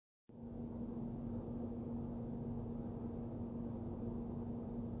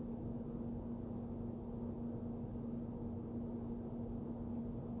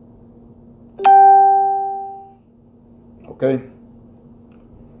Okay.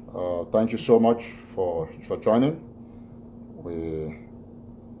 Thank you so much for joining. We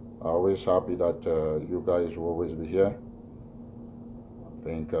are always happy that you guys will always be here. I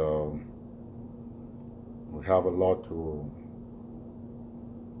think we have a lot to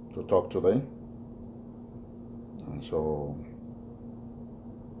talk today, and so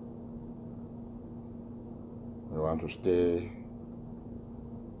we want to stay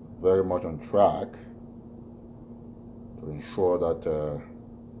very much on track to ensure that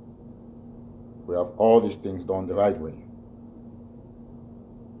we have all these things done the right way.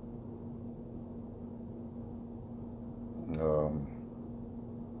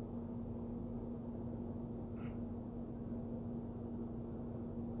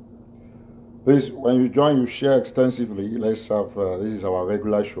 Please, when you join, you share extensively. Let's have this is our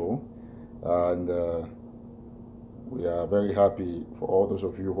regular show, and we are very happy for all those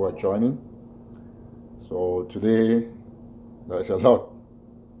of you who are joining. So today there's a lot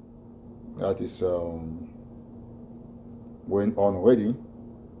that is going on already.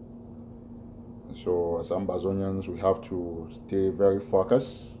 So as Ambazonians, we have to stay very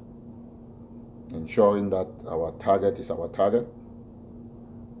focused, ensuring that our target is our target,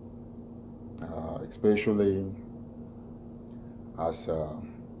 especially as a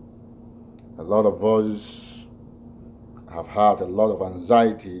lot of us have had a lot of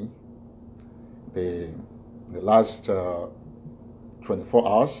anxiety the last 24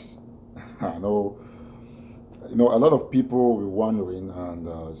 hours. I know, a lot of people will be wondering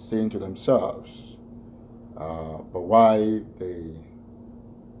and saying to themselves, but why they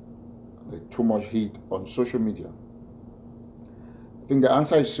too much heat on social media? I think the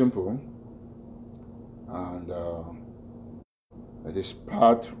answer is simple, and it is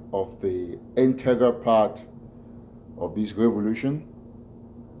part of the integral part of this revolution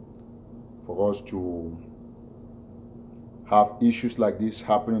for us to have issues like this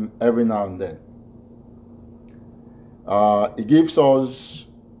happening every now and then. It gives us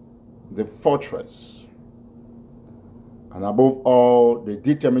the fortress, and above all, the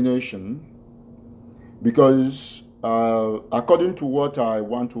determination, because according to what I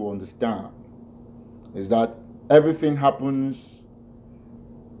want to understand, is that everything happens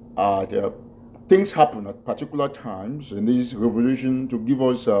things happen at particular times in this revolution to give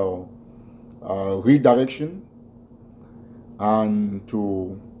us redirection and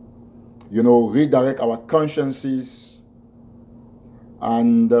to, redirect our consciences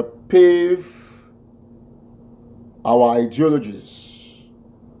and pave our ideologies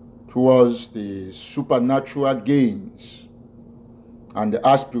towards the supernatural gains and the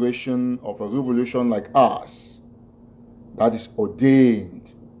aspiration of a revolution like ours that is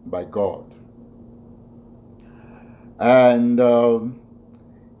ordained by God. And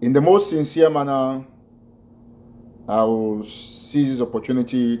in the most sincere manner, I will seize this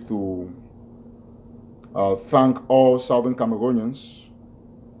opportunity to thank all Southern Cameroonians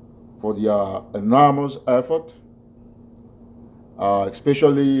for their enormous effort,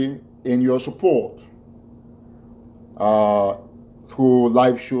 especially in your support through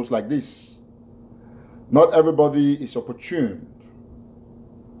live shows like this. Not everybody is opportune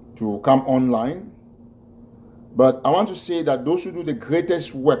to come online, but I want to say that those who do the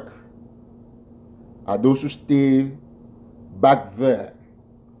greatest work are those who stay back there,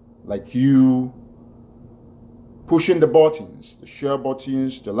 like you, pushing the buttons, the share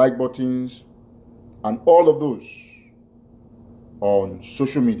buttons, the like buttons, and all of those on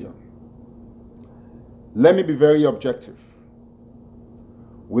social media. Let me be very objective.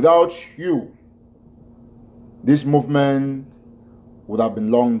 Without you, this movement would have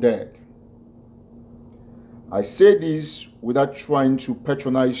been long dead. I say this without trying to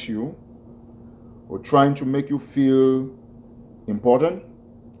patronize you or trying to make you feel important.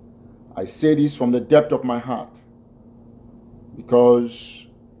 I say this from the depth of my heart, because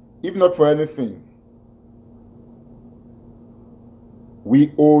if not for anything,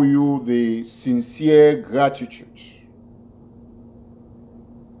 we owe you the sincere gratitude.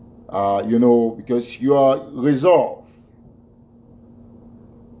 Because your resolve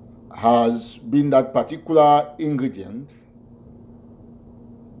has been that particular ingredient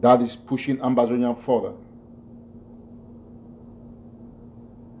that is pushing Ambazonia further.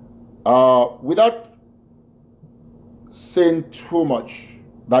 Without saying too much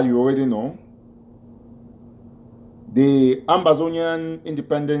that you already know, the Ambazonian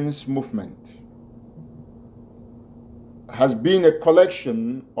independence movement has been a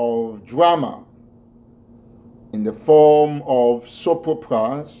collection of drama in the form of soap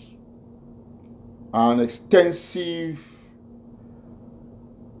operas and extensive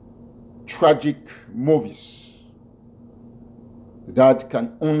tragic movies that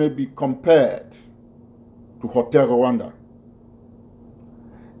can only be compared to Hotel Rwanda.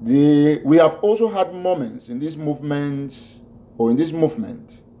 We have also had moments in this movement,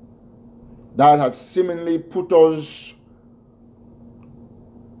 that has seemingly put us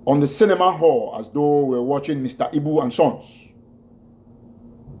on the cinema hall as though we're watching Mr. Ibu and Sons.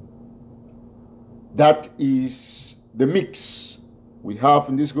 That is the mix we have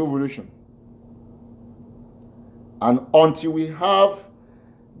in this revolution. And until we have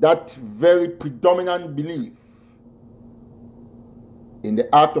that very predominant belief in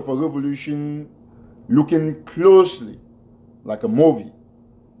the act of a revolution looking closely like a movie,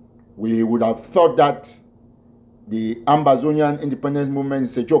 we would have thought that the Ambazonian independence movement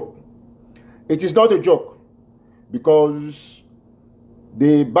is a joke. It is not a joke, because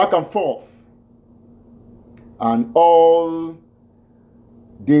the back and forth and all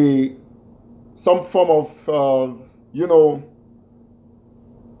the some form of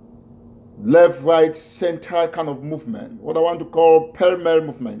left, right, center kind of movement, what I want to call pell-mell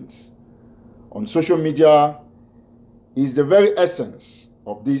movement on social media, is the very essence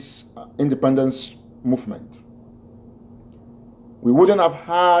of this independence movement. We wouldn't have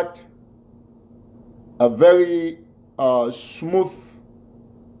had a very smooth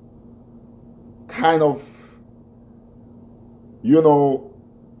kind of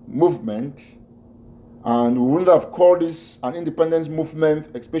movement, and we wouldn't have called this an independence movement,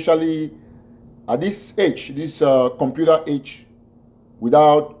 especially at this age, this computer age,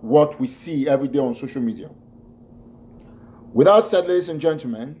 without what we see every day on social media. Without said, ladies and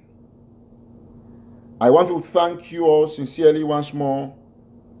gentlemen, I want to thank you all sincerely once more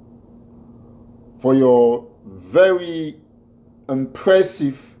for your very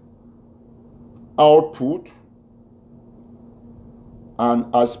impressive output.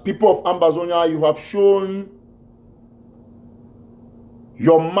 And as people of Ambazonia, you have shown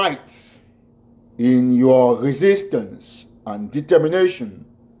your might in your resistance and determination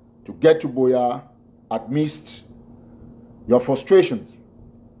to get to Buea amidst your frustrations.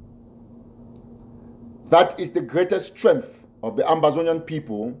 That is the greatest strength of the Ambazonian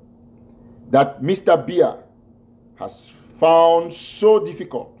people that Mr. Biya has found so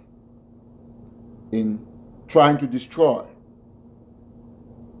difficult in trying to destroy.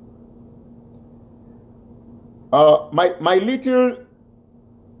 My little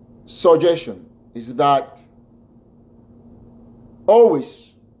suggestion is that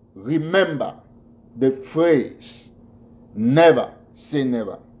always remember the phrase, never say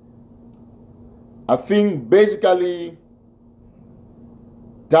never. I think basically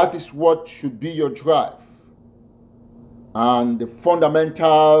that is what should be your drive and the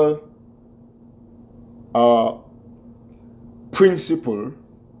fundamental principle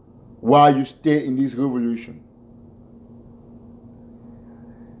why you stay in this revolution.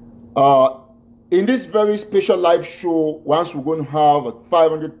 In this very special live show, once we're going to have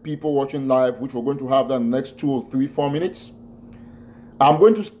 500 people watching live, which we're going to have that in the next 2 or 3, 4 minutes, I'm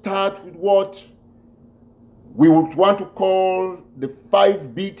going to start with what we would want to call the 5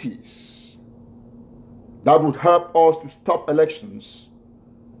 BTs that would help us to stop elections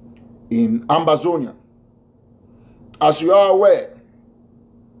in Ambazonia. As you are aware,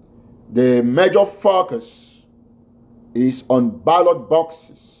 the major focus is on ballot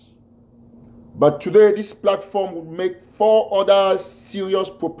boxes. But today, this platform will make 4 other serious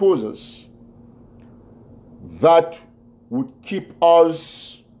proposals that would keep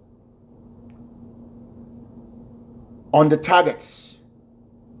us on the targets.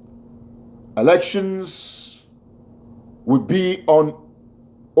 Elections would be on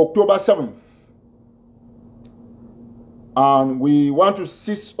October 7th. And we want to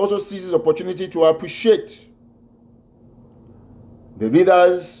also seize this opportunity to appreciate the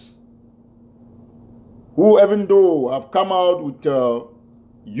leaders who, even though have come out with a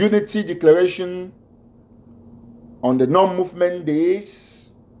unity declaration on the non-movement days,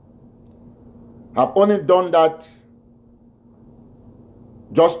 have only done that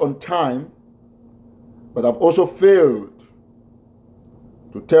just on time, but have also failed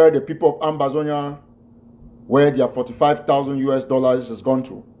to tell the people of Ambazonia where their $45,000 has gone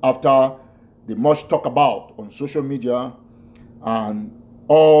to, after the much talk about on social media and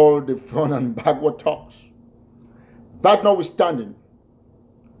all the front and backward talks. That notwithstanding,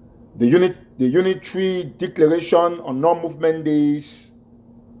 the unitary declaration on non-movement days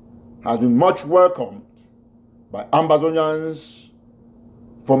has been much welcomed by Ambazonians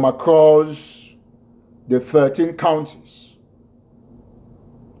from across the 13 counties.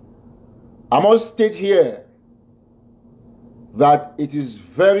 I must state here that it is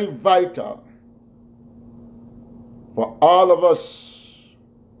very vital for all of us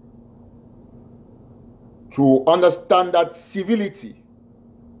to understand that civility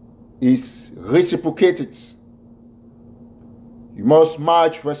is reciprocated. You must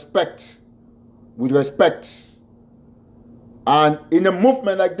match respect with respect. And in a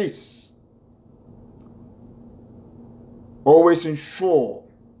movement like this, always ensure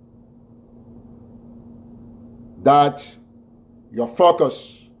that your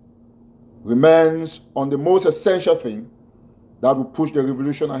focus remains on the most essential thing that will push the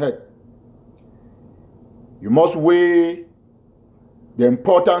revolution ahead. You must weigh the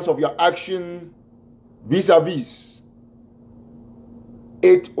importance of your action vis-a-vis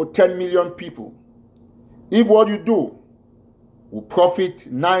 8 or 10 million people. If what you do will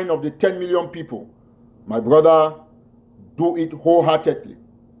profit 9 of the 10 million people, my brother, do it wholeheartedly.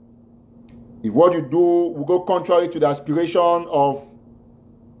 If what you do will go contrary to the aspiration of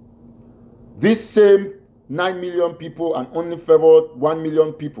this same 9 million people and only favor 1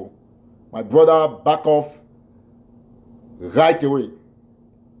 million people, my brother, back off right away.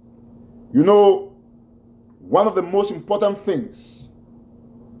 You know, one of the most important things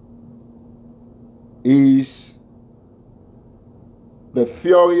is the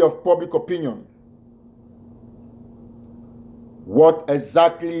theory of public opinion. What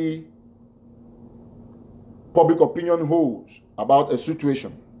exactly public opinion holds about a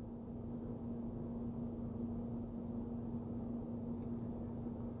situation.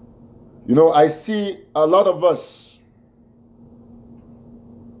 You know, I see a lot of us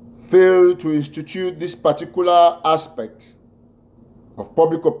fail to institute this particular aspect of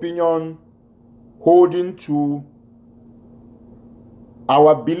public opinion holding to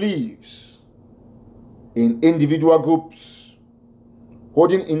our beliefs in individual groups,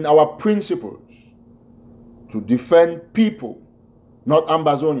 holding in our principles to defend people, not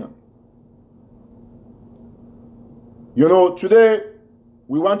Ambazonia. You know, today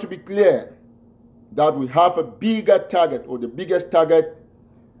we want to be clear that we have a bigger target, or the biggest target,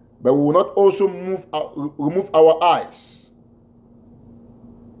 but we will not also remove our eyes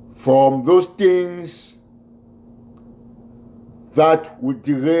from those things that will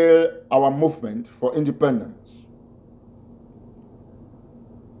derail our movement for independence.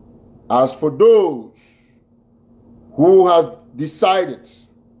 As for those who have decided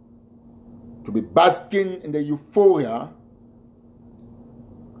to be basking in the euphoria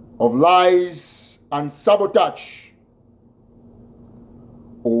of lies and sabotage,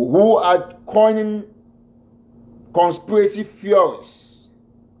 or who are coining conspiracy theories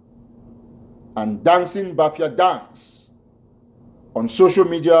and dancing Bafia dance on social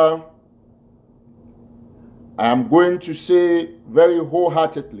media, I am going to say very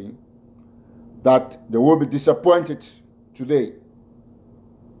wholeheartedly that they will be disappointed today.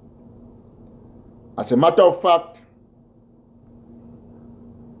 As a matter of fact,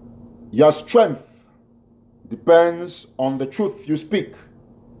 your strength depends on the truth you speak,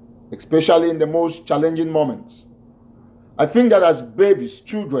 especially in the most challenging moments. I think that as babies,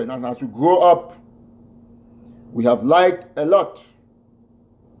 children, and as we grow up, we have lied a lot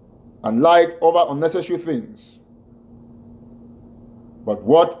and lied over unnecessary things. But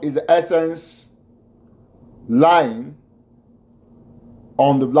what is the essence lying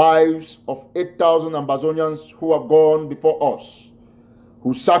on the lives of 8,000 Ambazonians who have gone before us,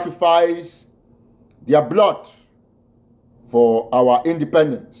 who sacrificed their blood for our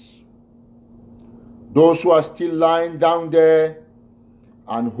independence? Those who are still lying down there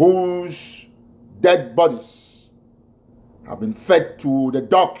and whose dead bodies have been fed to the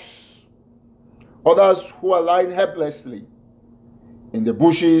dogs. Others who are lying helplessly in the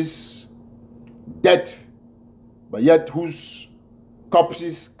bushes, dead, but yet whose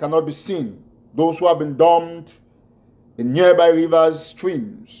corpses cannot be seen. Those who have been dumped in nearby rivers,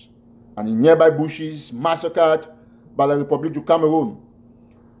 streams, and in nearby bushes, massacred by the Republic of Cameroon.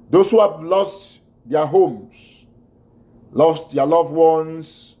 Those who have lost their homes, lost their loved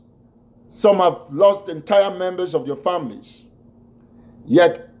ones. Some have lost entire members of their families.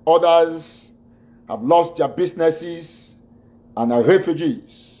 Yet others have lost their businesses and are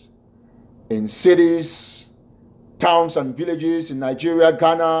refugees in cities, towns, and villages in Nigeria,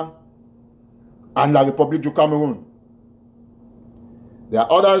 Ghana, and the Republic of Cameroon. There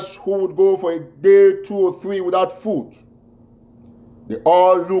are others who would go for a day, 2 or 3 without food. They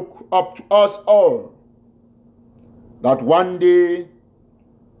all look up to us all, that one day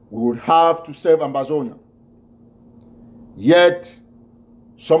we would have to serve Ambazonia. Yet,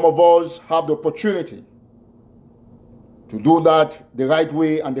 some of us have the opportunity to do that the right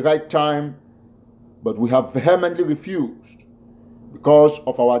way and the right time, but we have vehemently refused because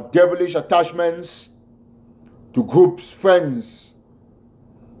of our devilish attachments to groups, friends,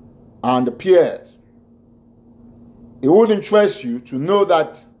 and peers. It would interest you to know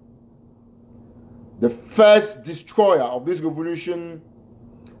that the first destroyer of this revolution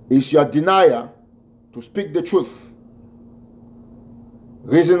is your denier to speak the truth.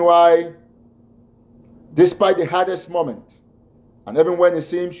 Reason why, despite the hardest moment, and even when it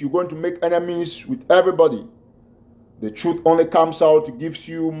seems you're going to make enemies with everybody, the truth only comes out, it gives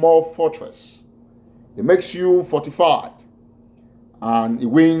you more fortress. It makes you fortified, and it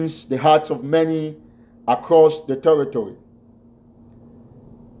wins the hearts of many across the territory.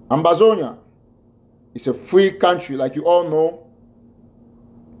 Ambazonia is a free country, like you all know,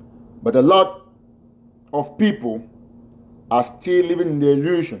 but a lot of people are still living in the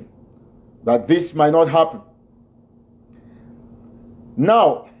illusion that this might not happen.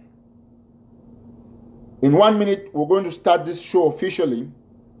 Now, in 1 minute, we're going to start this show officially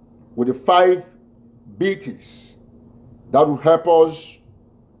with the 5 BTs that will help us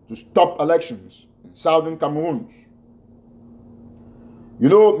to stop elections in Southern Cameroon. You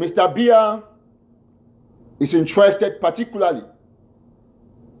know, Mr. Biya is interested particularly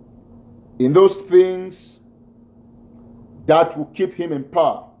in those things that will keep him in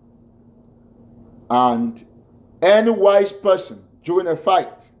power. And any wise person during a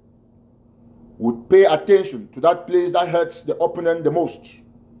fight would pay attention to that place that hurts the opponent the most.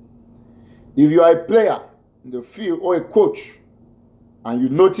 If you are a player in the field or a coach and you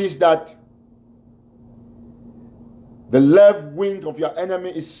notice that the left wing of your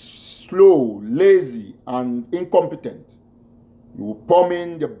enemy is slow, lazy, and incompetent, you will pump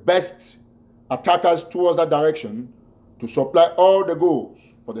in the best attackers towards that direction to supply all the goals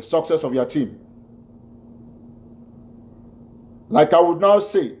for the success of your team. Like I would now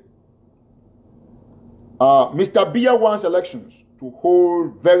say, Mr. Biya wants elections to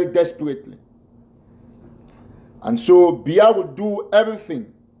hold very desperately. And so Biya will do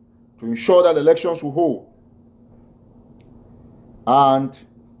everything to ensure that elections will hold. And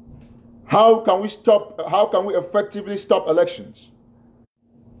how can we effectively stop elections?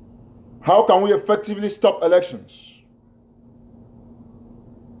 How can we effectively stop elections?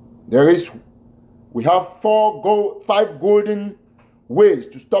 We have 5 golden ways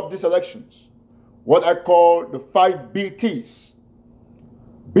to stop these elections. What I call the 5 BTs.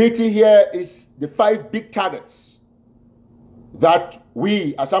 BT here is the 5 big targets that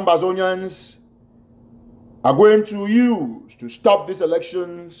we as Ambazonians are going to use to stop these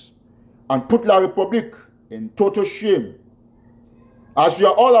elections and put La Republique in total shame. As you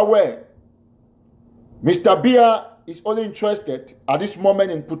are all aware, Mr. Biya is only interested at this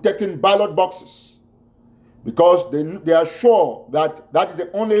moment in protecting ballot boxes because they are sure that that is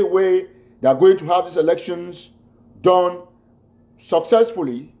the only way they are going to have these elections done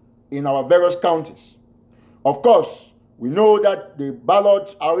successfully in our various counties. Of course, we know that the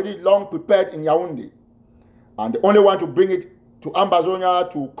ballots are already long prepared in Yaoundé, and they only want to bring it to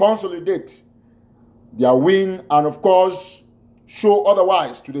Ambazonia to consolidate their win and, of course, show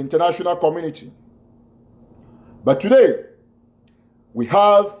otherwise to the international community. But today, we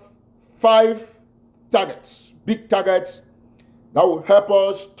have 5 targets, big targets, that will help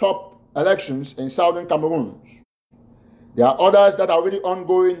us stop elections in Southern Cameroon. There are others that are already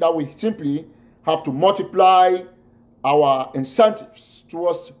ongoing that we simply have to multiply our incentives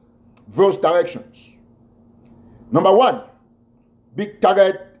towards those directions. Number 1, big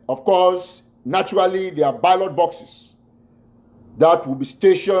target, of course, naturally, there are ballot boxes that will be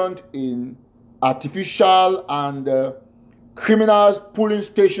stationed in artificial and criminal polling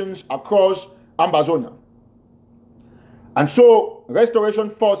stations across Ambazonia. And so restoration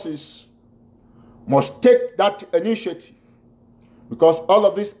forces must take that initiative because all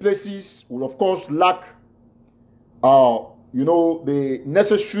of these places will, of course, lack the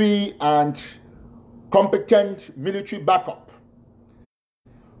necessary and competent military backup.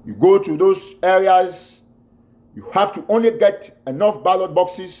 You go to those areas, you have to only get enough ballot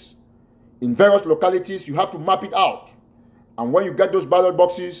boxes in various localities. You have to map it out. And when you get those ballot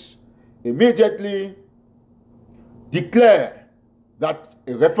boxes, immediately declare that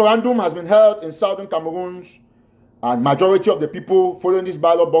a referendum has been held in Southern Cameroon and majority of the people following these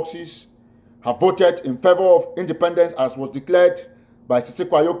ballot boxes have voted in favor of independence as was declared by His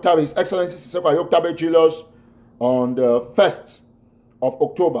Excellency Siseko Ayoktabe Julius on the 1st of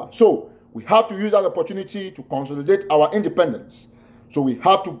October. So we have to use that opportunity to consolidate our independence. So we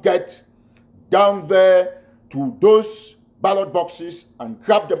have to get down there to those ballot boxes and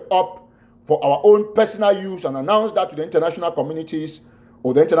grab them up for our own personal use and announce that to the international communities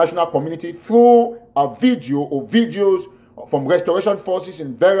or the international community through a video or videos from restoration forces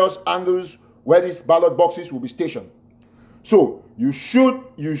in various angles where these ballot boxes will be stationed. So you should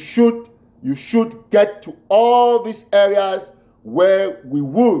get to all these areas where we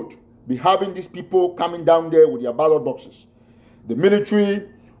would be having these people coming down there with their ballot boxes. The military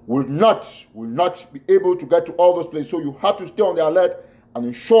will not be able to get to all those places. So you have to stay on the alert and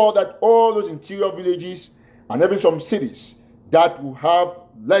ensure that all those interior villages and even some cities that will have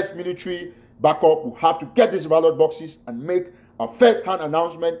less military backup will have to get these ballot boxes and make a first-hand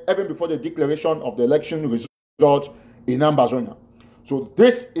announcement even before the declaration of the election results in Ambazonia. So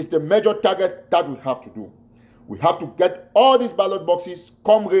this is the major target that we have to do. We have to get all these ballot boxes,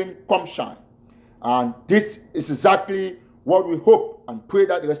 come rain, come shine. And this is exactly what we hope and pray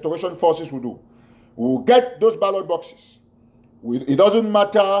that the restoration forces will do. We will get those ballot boxes. It doesn't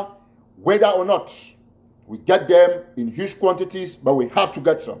matter whether or not we get them in huge quantities, but we have to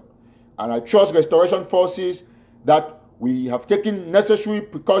get some. And I trust restoration forces that we have taken necessary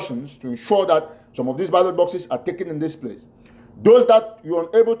precautions to ensure that some of these ballot boxes are taken in this place. Those that you are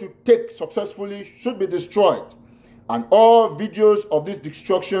unable to take successfully should be destroyed. And all videos of this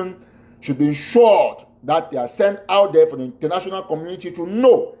destruction should be ensured that they are sent out there for the international community to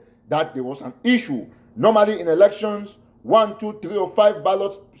know that there was an issue. Normally in elections, 1, 2, 3, or 5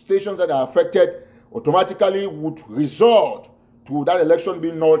 ballot stations that are affected automatically would result to that election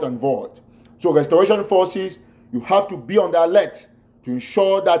being null and void. So restoration forces, you have to be on the alert to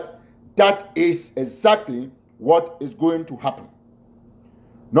ensure that that is exactly what is going to happen.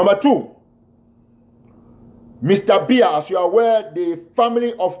 Number 2, Mr. Biya, as you are aware, the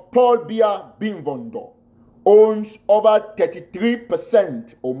family of Paul Biya Bimvondo owns over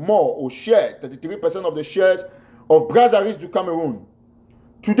 33% or more, or share 33% of the shares of Brasseries du Cameroon.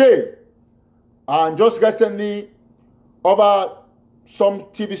 Today, and just recently, over some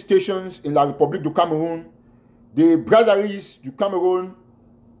TV stations in La République du Cameroun, the Brasseries du Cameroon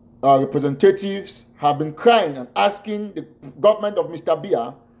representatives have been crying and asking the government of Mr.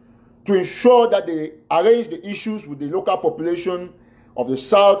 Biya to ensure that they arrange the issues with the local population of the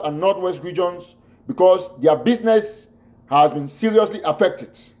south and northwest regions because their business has been seriously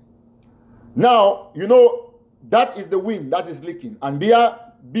affected. Now, you know, that is the wind that is leaking, and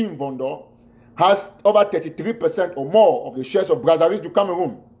Biya Bimvondo has over 33% or more of the shares of Brasseries du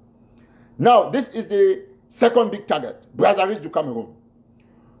Cameroon. Now, this is the second big target, Brasseries du Cameroon.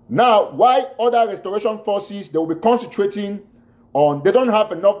 Now, why other restoration forces, they will be concentrating on, they don't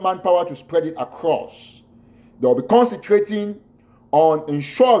have enough manpower to spread it across. They will be concentrating on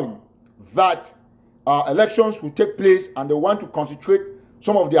ensuring that elections will take place, and they want to concentrate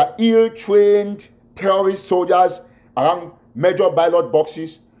some of their ill-trained terrorist soldiers around major ballot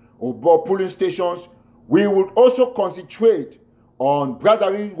boxes or polling stations. We would also concentrate on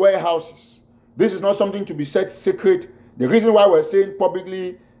brasserie warehouses. This is not something to be said secret. The reason why we're saying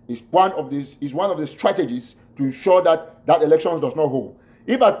publicly is one of the strategies to ensure that that elections does not hold.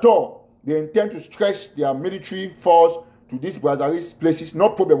 If at all they intend to stretch their military force to these brasseries places, no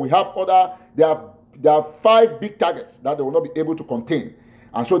problem. We have there are 5 big targets that they will not be able to contain.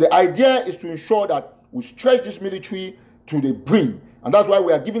 And so the idea is to ensure that we stretch this military to the brim. And that's why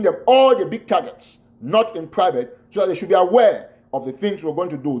we are giving them all the big targets, not in private, so that they should be aware of the things we're going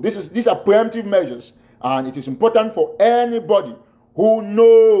to do. These are preemptive measures, and it is important for anybody who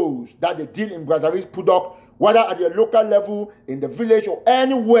knows that they deal in brasseries product, whether at your local level, in the village, or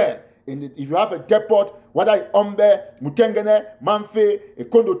anywhere. If you have a depot, whether in Ombe, Mutengene, Manfe,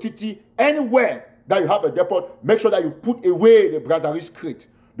 Ekondo Titi, anywhere that you have a depot, make sure that you put away the brasseries crate.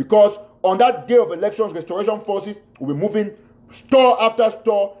 Because on that day of elections, restoration forces will be moving store after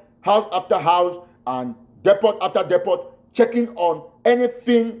store, house after house, and depot after depot, checking on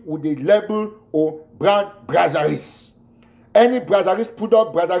anything with the label or brand brasseries. Any brasseries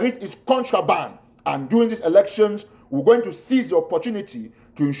product, brasseries is contraband. And during these elections, we're going to seize the opportunity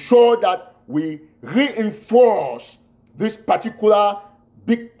to ensure that we reinforce this particular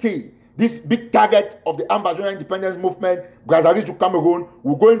big T, this big target of the Ambazonia independence movement, Brasseries du Cameroon.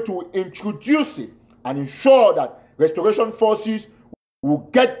 We're going to introduce it and ensure that restoration forces will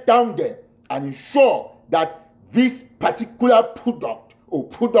get down there and ensure that this particular product or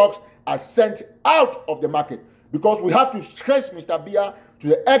products are sent out of the market. Because we have to stress Mr. Biya to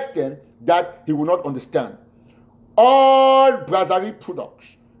the extent that he will not understand. All brasserie products,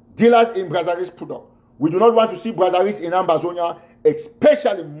 dealers in brasseries product, we do not want to see brasseries in Ambazonia,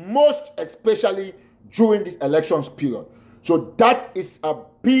 most especially during this elections period. So that is a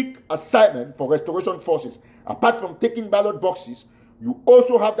big assignment for restoration forces. Apart from taking ballot boxes, you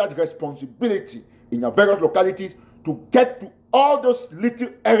also have that responsibility in your various localities to get to all those little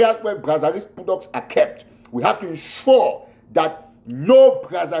areas where brasseries products are kept. We have to ensure that no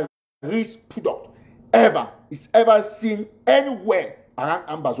brasserie Brazzaville's product is ever seen anywhere around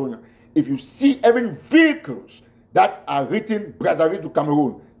Ambazonia, if you see even vehicles that are written Brazzaville to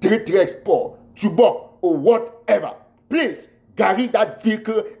Cameroon, 33 Export, Tubok, or whatever, please carry that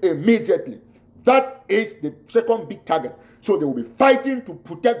vehicle immediately. That is the second big target. So they will be fighting to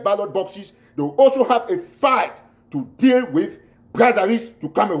protect ballot boxes. They will also have a fight to deal with Brazzaville to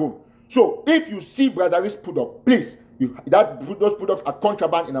Cameroon. So if you see Brazzaville's product, please, those products are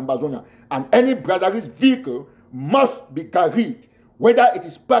contraband in Ambazonia, and any Brazzaville vehicle must be carried. Whether it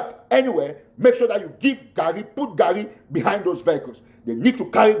is parked anywhere, make sure that you put Gary behind those vehicles. They need to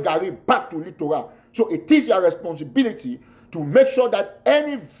carry Gary back to Littoral. So it is your responsibility to make sure that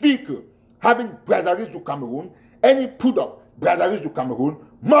any vehicle having Brazzaville to Cameroon, any product Brazzaville to Cameroon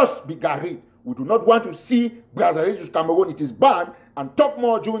must be carried. We do not want to see Brazzaville to Cameroon. It is banned, and talk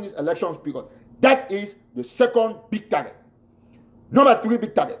more during this elections period. That is the second big target. Number three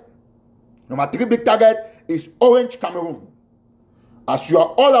big target is Orange Cameroon. As you are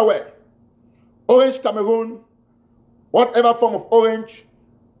all aware, Orange Cameroon, whatever form of orange,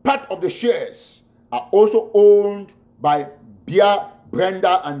 part of the shares are also owned by Bia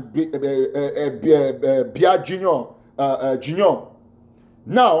Brenda and Bia Junior.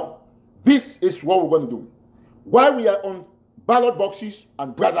 Now, this is what we're going to do. While we are on ballot boxes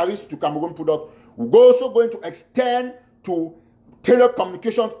and Brazzaville to Cameroon product, we're also going to extend to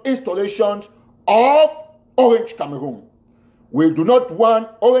telecommunications installations of Orange Cameroon. We do not want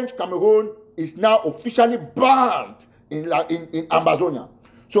Orange Cameroon is now officially banned in Ambazonia.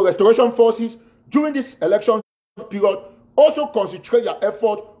 So restoration forces during this election period also concentrate your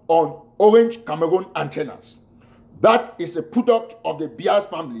effort on Orange Cameroon antennas. That is a product of the Bias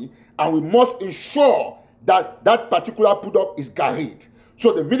family, and we must ensure that that particular product is carried.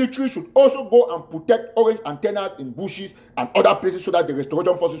 So the military should also go and protect orange antennas in bushes and other places so that the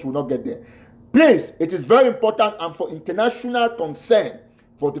restoration forces will not get there. Please, it is very important, and for international concern,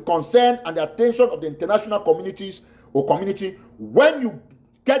 for the concern and the attention of the international communities or community, when you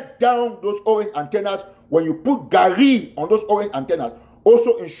get down those orange antennas, when you put Gary on those orange antennas,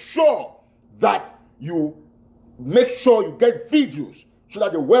 also ensure that you make sure you get videos so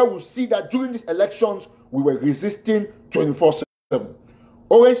that the world will see that during these elections we were resisting 24/7.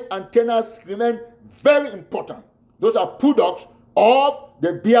 Orange antennas remain very important. Those are products of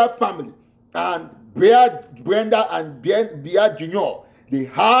the Bia family, and Bia Brenda and Bia Junior. They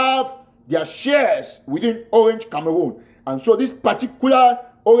have their shares within Orange Cameroon, and so this particular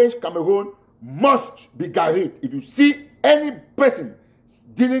Orange Cameroon must be carried. If you see any person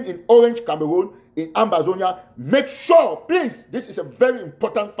dealing in Orange Cameroon in Ambazonia, make sure, please, this is a very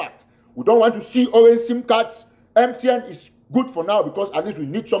important fact. We don't want to see orange SIM cards. MTN is good for now because at least we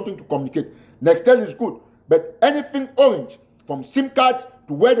need something to communicate. Nextel is good, but anything orange, from SIM cards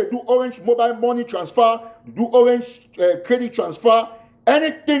to where they do orange mobile money transfer, to do orange credit transfer,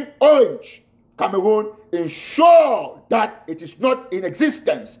 anything orange Cameroon, ensure that it is not in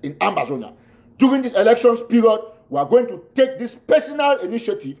existence in Ambazonia. During this elections period, we are going to take this personal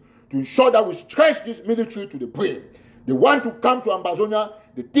initiative to ensure that we stretch this military to the brim. They want to come to Ambazonia.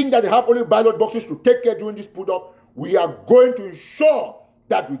 They think that they have only ballot boxes to take care during this product. We are going to ensure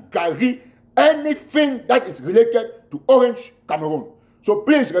that we carry anything that is related to Orange Cameroon. So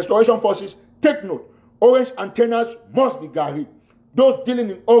please, restoration forces, take note. Orange antennas must be carried. Those dealing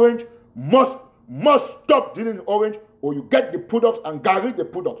in orange must stop dealing in orange, or you get the products and carry the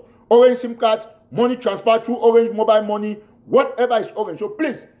products. Orange SIM cards, money transfer through orange mobile money, whatever is orange. So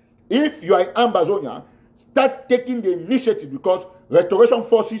please, if you are in Ambazonia, start taking the initiative, because restoration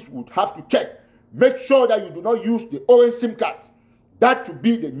forces would have to check. Make sure that you do not use the orange SIM card. That should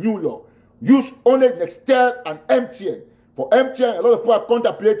be the new law. Use only Nextel and MTN. For MTN, a lot of people are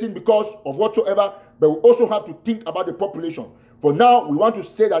contemplating because of whatsoever, but we also have to think about the population. For now, we want to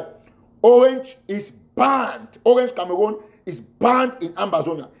say that orange is banned. Orange Cameroon is banned in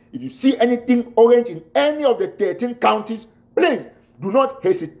Ambazonia. If you see anything orange in any of the 13 counties, please do not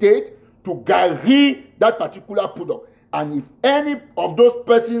hesitate to carry that particular product. And if any of those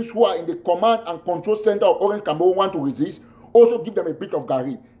persons who are in the command and control center of Orange Cameroon want to resist, also give them a bit of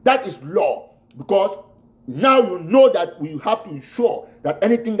Gary. That is law, because now you know that we have to ensure that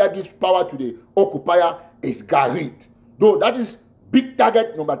anything that gives power to the occupier is carried. Though that is big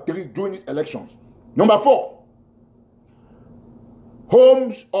target number 3 during these elections. Number 4,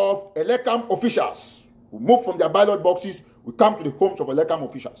 homes of Elecam officials. We move from their ballot boxes, we come to the homes of Elecam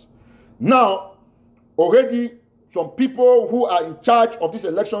officials. Now, already some people who are in charge of this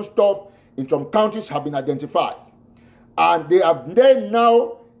election stuff in some counties have been identified. And they have there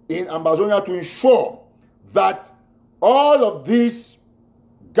now in Ambazonia to ensure that all of these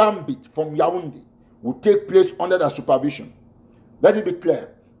gambit from Yaoundé will take place under the supervision. Let it be clear.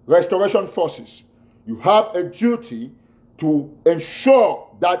 Restoration forces, you have a duty to ensure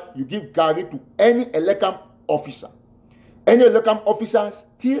that you give Gary to any Elekam officer. Any Elekam officer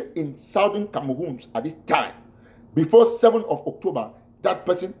still in Southern Cameroon at this time, before 7th of October, that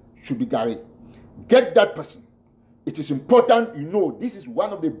person should be Gary. Get that person. It is important you know this is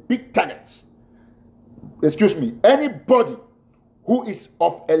one of the big targets. Excuse me, anybody who is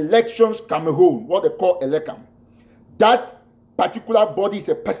of Elections Cameroon, what they call Elekam, that particular body is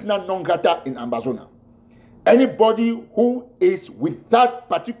a persona non grata in Ambazonia. Anybody who is with that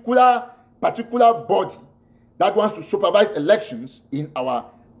particular body that wants to supervise elections in our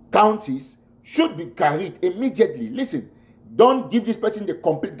counties should be carried immediately. Listen, don't give this person the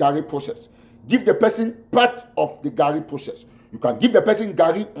complete Gary process. Give the person part of the Gary process. You can give the person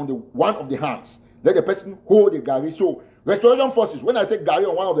Gary on the one of the hands. Let the person hold the Gary. So, restoration forces, when I say Gary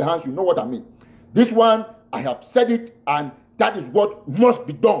on one of the hands, you know what I mean. This one, I have said it, and that is what must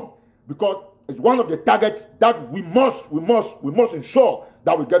be done, because it's one of the targets that we must ensure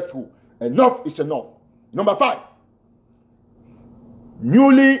that we get through. Enough is enough. Number 5,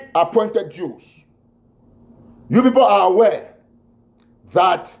 newly appointed Jews. You people are aware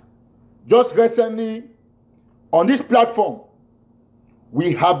that just recently on this platform,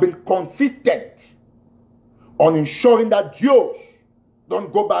 we have been consistent on ensuring that Jews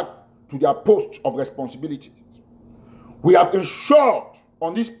don't go back to their posts of responsibility. We have ensured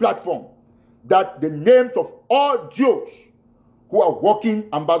on this platform that the names of all Jews who are working,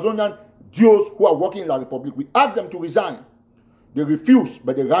 Ambazonian Jews who are working in the Republic, we asked them to resign. They refused,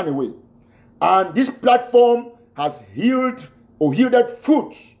 but they ran away. And this platform has yielded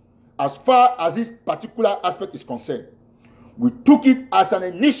fruits as far as this particular aspect is concerned. We took it as an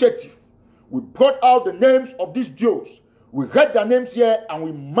initiative. We brought out the names of these Jews. We read their names here and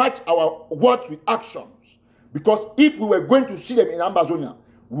we matched our words with actions. Because if we were going to see them in Ambazonia,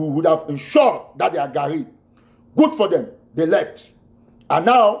 we would have ensured that they are Gary. Good for them. They left. And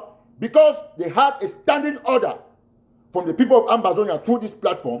now, because they had a standing order from the people of Ambazonia through this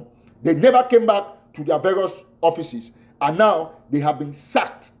platform, they never came back to their various offices. And now they have been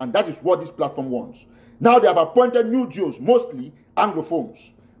sacked. And that is what this platform wants. Now they have appointed new Jews, mostly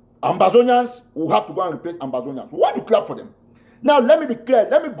Anglophones. Ambazonians will have to go and replace Ambazonians. We want to clap for them. Now let me be clear.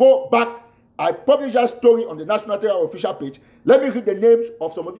 Let me go back. I published that story on the National Territorial official page. Let me read the names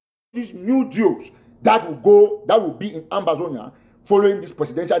of some of these new Jews that will be in Ambazonia following this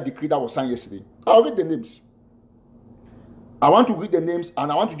presidential decree that was signed yesterday. I'll read the names. I want to read the names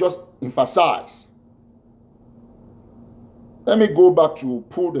and I want to just emphasize. Let me go back to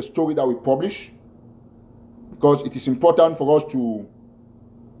pull the story that we published, because it is important for us to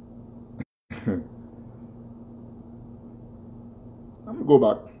let me go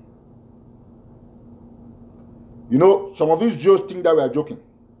back. You know, some of these Jews think that we are joking.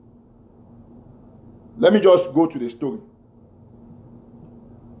 Let me just go to the story.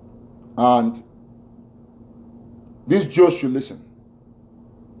 And these Jews should listen.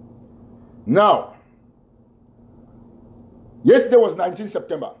 Now, yesterday was 19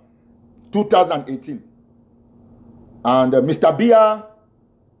 September 2018. And Mr. Bia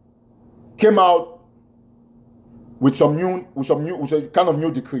came out with a kind of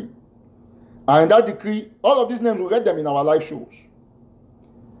new decree. And in that decree, all of these names, we read them in our live shows.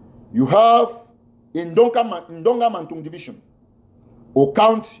 You have in Donga Mantung Division, or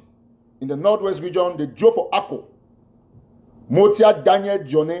County, in the Northwest region, the Joe for Akko, Motia Daniel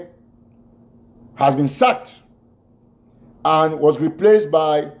Jone, has been sacked and was replaced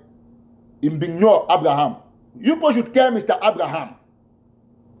by Imbigno Abraham. You should tell Mr. Abraham.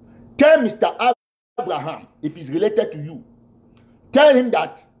 Tell Mr. Abraham, if he's related to you, tell him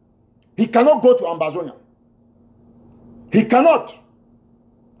that he cannot go to Ambazonia. He cannot.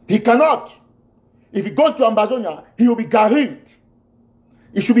 He cannot. If he goes to Ambazonia, he will be garrilled.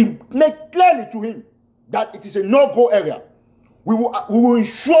 It should be made clearly to him that it is a no-go area. We will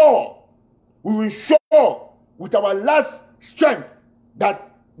ensure with our last strength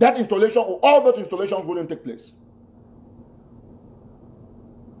that installation or all those installations wouldn't take place.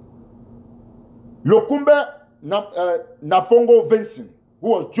 Lokumbe Nafongo Vincent, who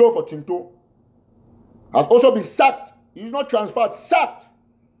was Joe for Tinto, has also been sacked. He is not transferred, sacked,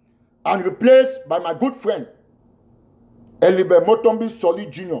 and replaced by my good friend Elibe Motombi Soli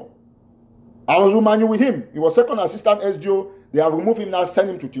Jr. I was reminding with him. He was second assistant SGO. They have removed him now, sent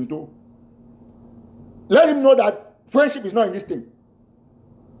him to Tinto. Let him know that friendship is not in this thing.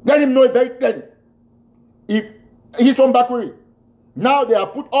 Let him know it very clearly. If he's from Bakuri, now they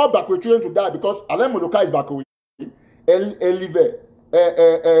have put all Bakuri children to die because Alain Moloka is Bakuri. Elive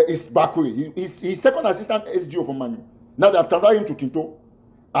is Bakwe. He's second assistant SGO for Manu. Now they have transferred him to Tinto.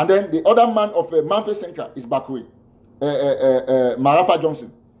 And then the other man of Manfred Senka is Bakwe. Marafa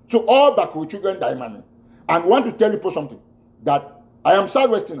Johnson. So all Bakwe children die Manu. And want to tell you something. That I am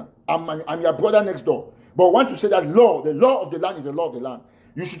Southwesterner. I'm your brother next door. But I want to say that the law of the land is the law of the land.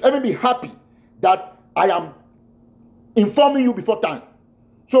 You should even be happy that I am informing you before time.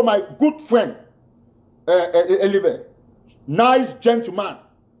 So my good friend, Elive, nice gentleman,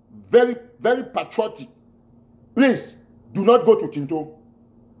 very, very patriotic. Please, do not go to Tinto.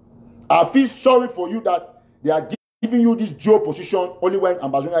 I feel sorry for you that they are giving you this dual position only when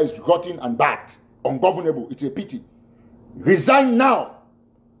Ambazonia is rotten and bad, ungovernable. It's a pity. Resign now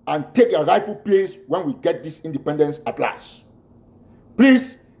and take a rightful place when we get this independence at last.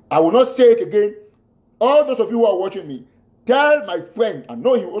 Please, I will not say it again. All those of you who are watching me, tell my friend, I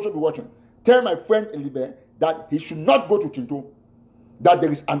know he will also be watching, tell my friend Elibe that he should not go to Tinto, that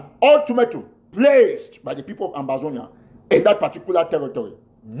there is an ultimatum placed by the people of Ambazonia in that particular territory.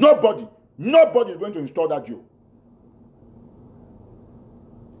 Nobody is going to install that jail.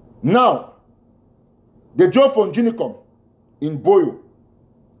 Now, the jail from Ginicom in Boyo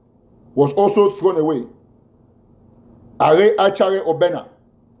was also thrown away. Are Achare Obena,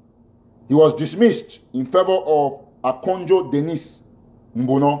 he was dismissed in favor of Akonjo Denis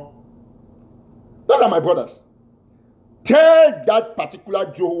Mbono. Those are my brothers. Tell that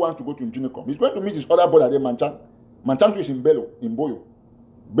particular Joe who wants to go to Ginicom. He's going to meet his other brother there, Manchan. Manchan is in Boyo.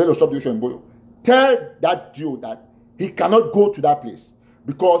 Bello subdivision in Boyo. Tell that Joe that he cannot go to that place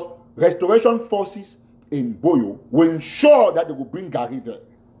because restoration forces in Boyo will ensure that they will bring Gary there.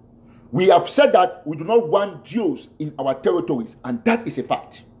 We have said that we do not want Jews in our territories, and that is a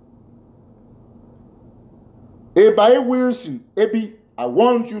fact. Ebae Wilson, Ebi, I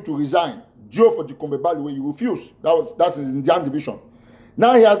want you to resign. Joe for the Kombebalu, you refuse. That's in the Indian division.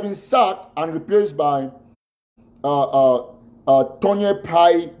 Now he has been sacked and replaced by Tony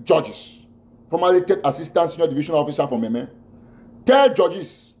Pai Judges, formerly Third Assistant Senior Division Officer from Meme. Tell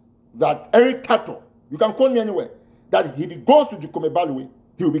Judges that Eric Kato, you can call me anywhere, that if he goes to the Kombebalu,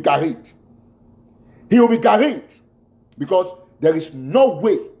 he will be carried. He will be carried because there is no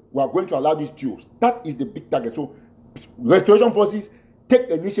way we are going to allow these Jews. That is the big target. So, restoration forces take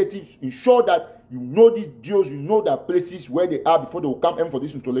initiatives, ensure that you know these Jews, you know their places where they are before they will come in for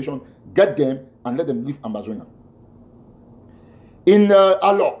this installation, get them and let them leave Ambazonia. In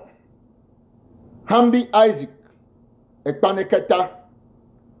Alo, Hambi Isaac Ekpaneketa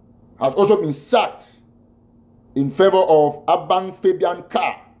has also been sacked in favor of Abang Fabian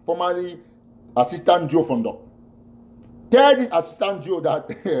Carr, formerly Assistant Joe Fondo. Tell this Assistant Joe that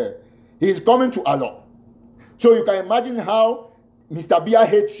he is coming to Alo. So you can imagine how Mr. Bia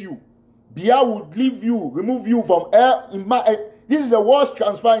hates you. Bia would leave you, remove you from air. This is the worst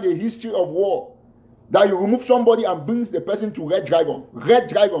transfer in the history of war. That you remove somebody and brings the person to Red Dragon. Red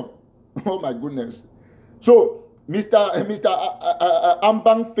Dragon. Oh my goodness. So, Mr.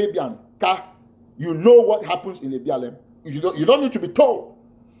 Ambang Fabian Carr, you know what happens in the BLM. You don't need to be told.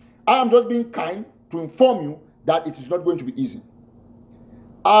 I am just being kind to inform you that it is not going to be easy.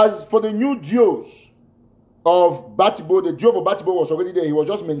 As for the new duos of Batibo, the duo of Batibo was already there. He was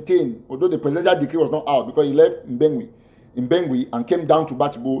just maintained, although the presidential decree was not out because he left Mbengui and came down to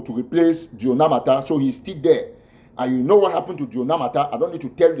Batibo to replace Dio Namata. So he's still there. And you know what happened to Dio Namata. I don't need to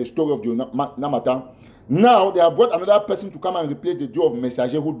tell the story of Dio Namata. Now they have brought another person to come and replace the duo of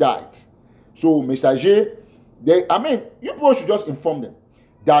Messager who died. So Messager, you people should just inform them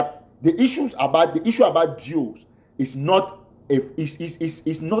that the issue about duos is not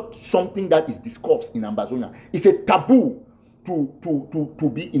something that is discussed in Ambazonia. It's a taboo to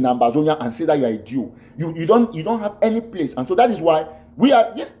be in Ambazonia and say that you are a duo. You don't have any place, and so that is why we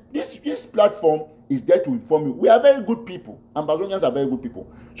are this platform is there to inform you. We are very good people. Ambazonians are very good people.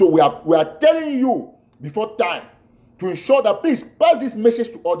 So we are telling you before time to ensure that please pass this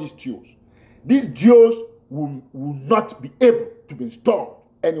message to all these duos. These duos will not be able to be installed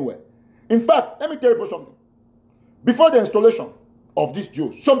anywhere. In fact, let me tell you something. Before the installation of these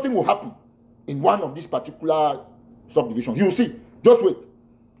duos, something will happen in one of these particular subdivisions. You will see. Just wait.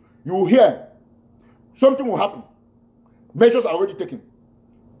 You will hear. Something will happen. Measures are already taken.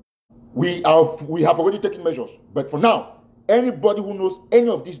 We have already taken measures. But for now, anybody who knows any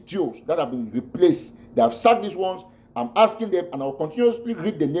of these duos that have been replaced, they have sacked these ones, I'm asking them, and I'll continuously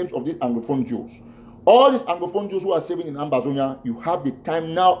read the names of these Anglophone duos. All these Anglophone duos who are serving in Ambazonia, you have the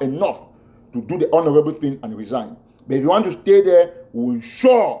time now enough to do the honorable thing and resign. But if you want to stay there, we'll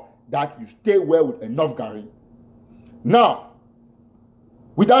ensure that you stay well with enough Gary. Now,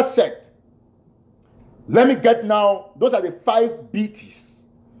 with that said, Let me get now, those are the 5 BTs.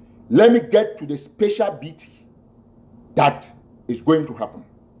 Let me get to the special BT that is going to happen.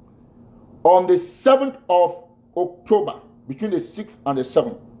 On the 7th of October, between the 6th and the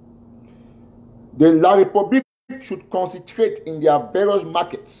 7th, the La République should concentrate in their various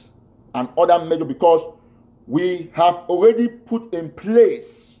markets and other measures, because we have already put in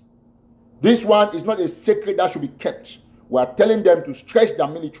place. This one is not a secret that should be kept. We are telling them to stretch their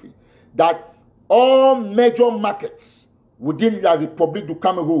military, that all major markets within La République du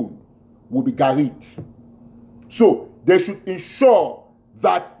Cameroon will be garrised. So they should ensure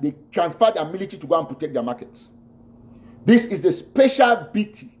that they transfer their military to go and protect their markets. This is the special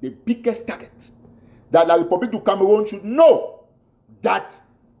BT, the biggest target, that La République du Cameroon should know that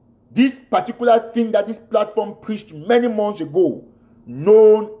this particular thing that this platform preached many months ago,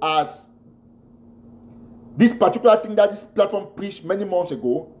 known as this particular thing that this platform preached many months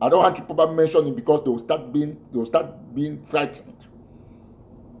ago, I don't want to probably mention it because they will start being frightened.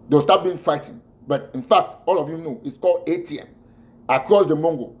 They will start being frightened. But in fact, all of you know, it's called ATM. Across the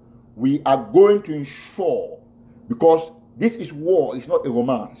Mongo, we are going to ensure, because this is war, it's not a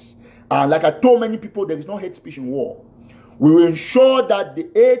romance. And like I told many people, there is no hate speech in war. We will ensure that the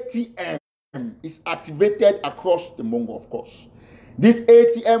ATM is activated across the Mongo, of course. This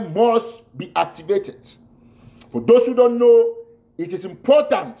ATM must be activated. For those who don't know, it is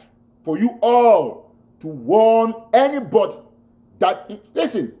important for you all to warn anybody that,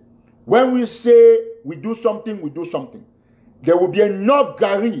 listen, when we say we do something, we do something. There will be enough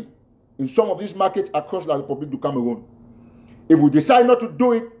gari in some of these markets across La République du Cameroon. If we decide not to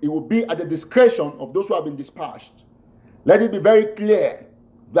do it, it will be at the discretion of those who have been dispatched. Let it be very clear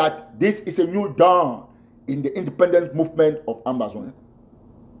that this is a new dawn in the independence movement of Ambazonia.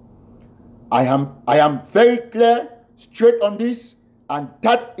 I am very clear, straight on this, and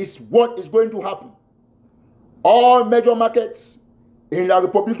that is what is going to happen. All major markets in La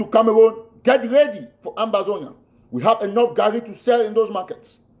République du Cameroon, get ready for Ambazonia. We have enough gari to sell in those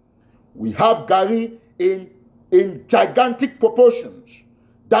markets. We have gari in gigantic proportions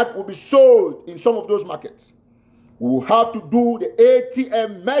that will be sold in some of those markets. We will have to do the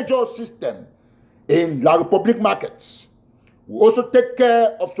ATM major system in La République markets. We also take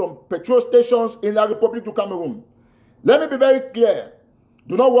care of some petrol stations in La République du Cameroon. Let me be very clear.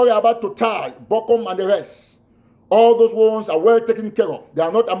 Do not worry about Total, Bokom, and the rest. All those ones are well taken care of. They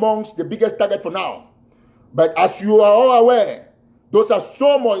are not amongst the biggest target for now. But as you are all aware, those are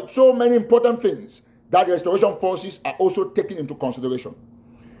so many important things that the restoration forces are also taking into consideration.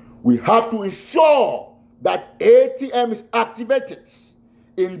 We have to ensure that ATM is activated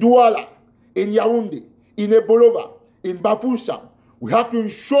in Douala, in Yaoundé, in Ebolova, in Bafoussam. We have to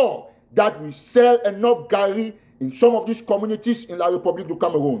ensure that we sell enough gari in some of these communities in La République du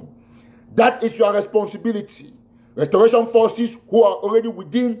Cameroon. That is your responsibility. Restoration forces who are already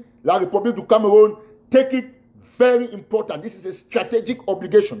within La République du Cameroon, take it very important. This is a strategic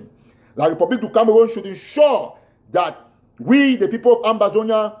obligation. La République du Cameroon should ensure that we, the people of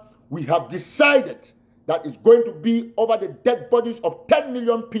Ambazonia, we have decided that it's going to be over the dead bodies of 10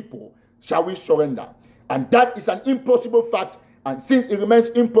 million people shall we surrender. And that is an impossible fact. And since it remains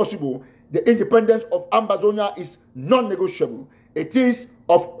impossible, the independence of Ambazonia is non-negotiable. It is,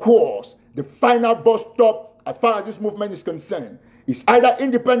 of course, the final bus stop as far as this movement is concerned. It's either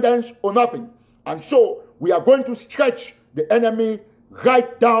independence or nothing. And so we are going to stretch the enemy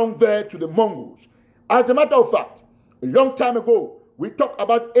right down there to the Mongols. As a matter of fact, a long time ago, we talked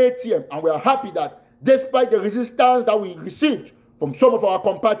about ATM, and we are happy that despite the resistance that we received from some of our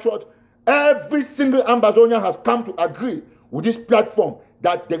compatriots, every single Ambazonian has come to agree with this platform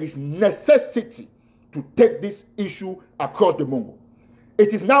that there is necessity to take this issue across the Mongo.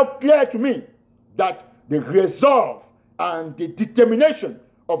 It is now clear to me that the resolve and the determination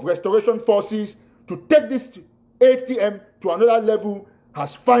of restoration forces to take this ATM to another level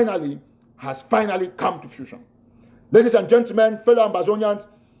has finally come to fruition. Ladies and gentlemen, fellow Ambazonians,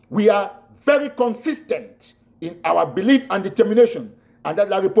 we are very consistent in our belief and determination, and that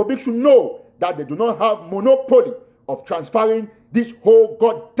La République should know that they do not have monopoly of transferring this whole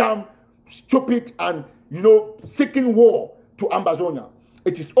goddamn stupid and, seeking war to Ambazonia.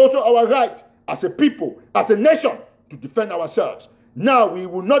 It is also our right as a people, as a nation, to defend ourselves. Now we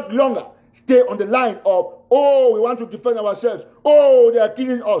will not longer stay on the line of, oh, we want to defend ourselves. Oh, they are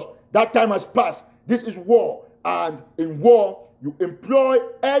killing us. That time has passed. This is war. And in war, you employ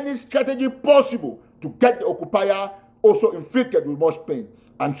any strategy possible to get the occupier also inflicted with much pain.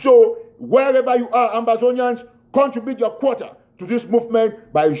 And so, wherever you are, Ambazonians, contribute your quota to this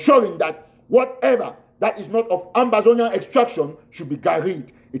movement by ensuring that whatever that is not of Ambazonian extraction should be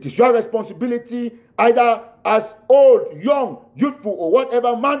garrished. It is your responsibility either as old, young, youthful, or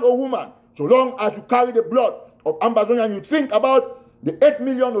whatever, man or woman, so long as you carry the blood of Ambazonia and you think about the 8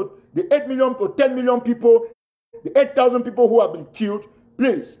 million or 10 million people, the 8,000 people who have been killed,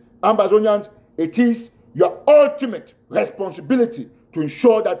 please, Ambazonians, it is your ultimate responsibility to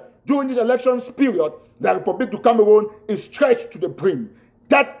ensure that during this elections period, the Republic of Cameroon is stretched to the brim.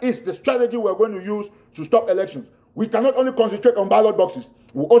 That is the strategy we're going to use to stop elections. We cannot only concentrate on ballot boxes,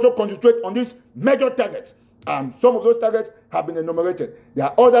 we also concentrate on these major targets. And some of those targets have been enumerated. There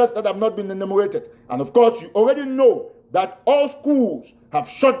are others that have not been enumerated. And of course, you already know that all schools have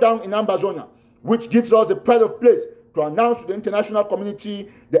shut down in Ambazonia, which gives us the pride of place to announce to the international community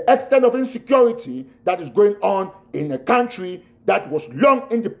the extent of insecurity that is going on in a country that was long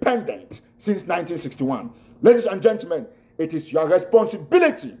independent since 1961. Ladies and gentlemen, it is your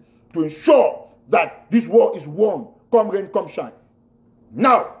responsibility to ensure that this war is won, come rain, come shine.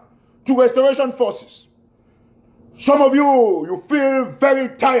 Now, to restoration forces. Some of you feel very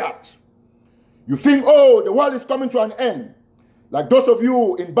tired. You think, oh, the world is coming to an end. Like those of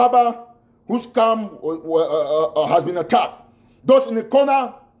you in Baba whose camp has been attacked. Those in the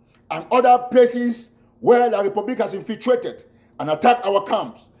corner and other places where the Republic has infiltrated and attacked our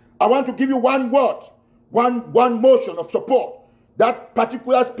camps. I want to give you one word, one motion of support. That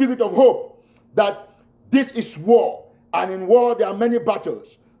particular spirit of hope that this is war. And in war there are many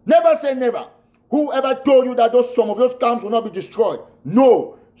battles. Never say never. Whoever told you that some of those camps will not be destroyed?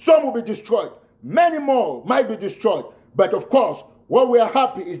 No, some will be destroyed. Many more might be destroyed. But of course, what we are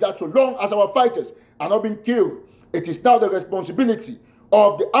happy is that so long as our fighters are not being killed, it is now the responsibility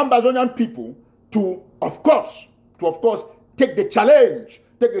of the Ambazonian people to, of course, take the challenge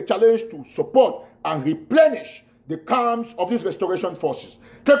to support and replenish the camps of these restoration forces.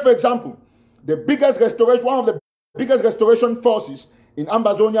 Take, for example, one of the biggest restoration forces in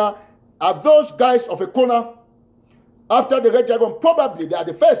Ambazonia are those guys of a corner after the Red Dragon. Probably they are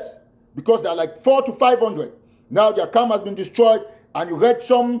the first because they are like 400 to 500. Now their camp has been destroyed, and you read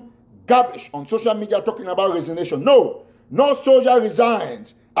some garbage on social media talking about resignation. No soldier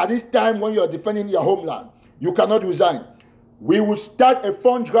resigns at this time when you are defending your homeland. You cannot resign. We will start a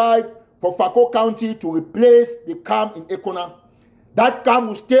fund drive for Fako County to replace the camp in Ekona. That camp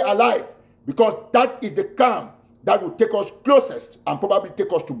will stay alive because that is the camp that will take us closest and probably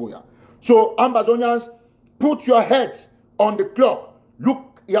take us to Buea. So Ambazonians, put your heads on the clock.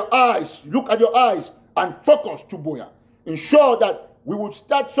 Look at your eyes and focus to Buea. Ensure that we will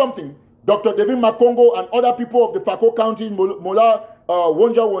start something. Dr. David Makongo and other people of the Fako County, Mola,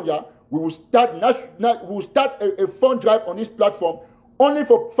 Wonja, we will start a fund drive on this platform only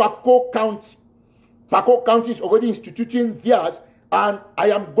for Fako County. Fako County is already instituting theirs, and I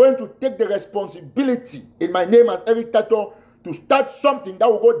am going to take the responsibility in my name as Eric Tato to start something that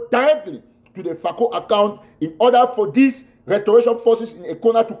will go directly to the Fako account in order for these restoration forces in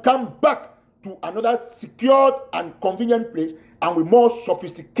Ekona to come back to another secured and convenient place and with more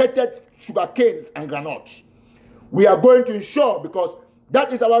sophisticated sugar canes and granules. We are going to ensure, because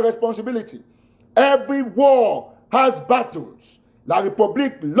that is our responsibility. Every war has battles. La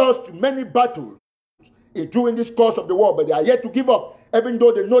Republique lost many battles during this course of the war, but they are yet to give up, even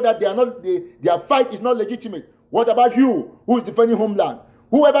though they know that their fight is not legitimate. What about you, who is defending homeland?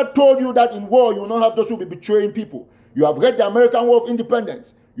 Whoever told you that in war you will not have those who will be betraying people? You have read the American War of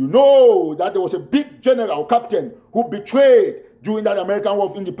Independence. You know that there was a big general, captain, who betrayed during that American War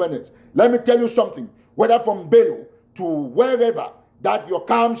of Independence. Let me tell you something. Whether from Bello to wherever that your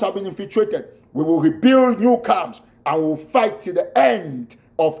camps have been infiltrated, we will rebuild new camps and we will fight till the end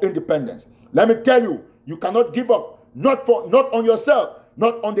of independence. Let me tell you, you cannot give up. Not on yourself,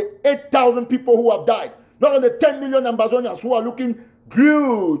 not on the 8,000 people who have died, not on the 10 million Ambazonians who are looking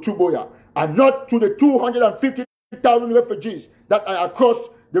glued to Buea, and not to the 250,000 refugees that are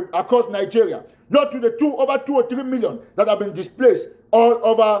across Nigeria, not to the over 2 or 3 million that have been displaced all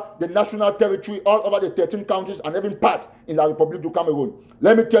over the national territory, all over the 13 counties and even part in the Republic of Cameroon.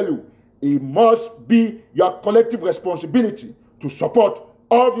 Let me tell you, it must be your collective responsibility to support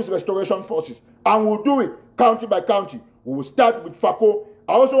all these restoration forces, and we'll do it county by county. We will start with Fako.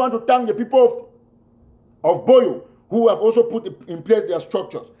 I also want to thank the people of Boyo who have also put in place their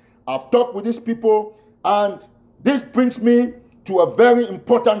structures. I've talked with these people, and this brings me to a very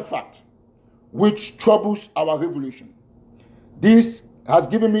important fact which troubles our revolution. This has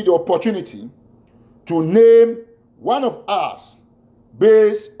given me the opportunity to name one of us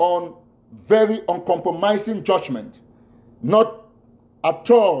based on very uncompromising judgment, not at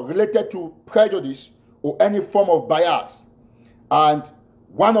all related to prejudice or any form of bias. And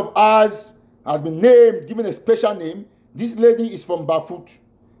one of us has been named, given a special name. This lady is from Bafut,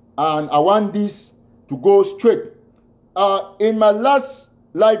 and I want this to go straight. In my last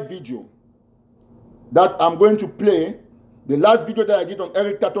live video that I'm going to play, the last video that I did on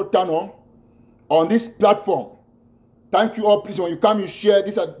Eric Tato Tano on this platform. Thank you all. Please, when you come, you share.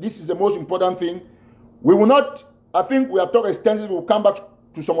 This is the most important thing. We will not, I think we have talked extensively. We'll come back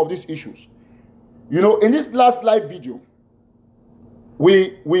to some of these issues. You know, in this last live video,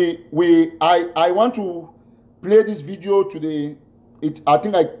 I want to play this video to the, I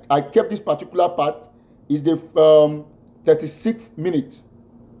think I kept this particular part, is the 36th minute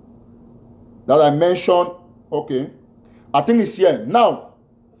that I mentioned. Okay, I think it's here. Now,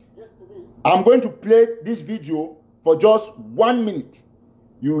 I'm going to play this video for just 1 minute.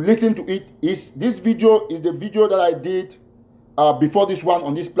 You listen to it. This video is the video that I did before this one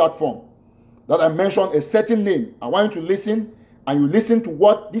on this platform, that I mentioned a certain name. I want you to listen, and you listen to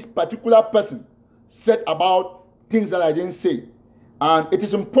what this particular person said about things that I didn't say. And it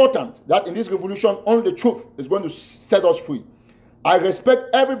is important that in this revolution, only the truth is going to set us free. I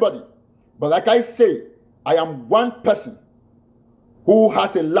respect everybody, but like I say, I am one person who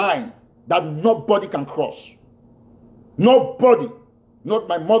has a line that nobody can cross. Nobody, not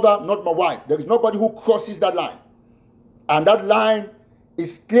my mother, not my wife. There is nobody who crosses that line. And that line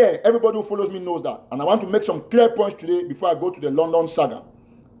is clear. Everybody who follows me knows that. And I want to make some clear points today before I go to the London saga.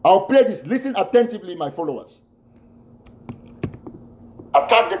 I'll play this. Listen attentively, my followers.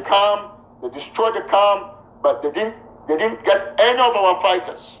 Attack the camp, they destroyed the camp, but they didn't get any of our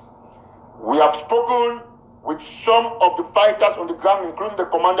fighters. We have spoken with some of the fighters on the ground, including the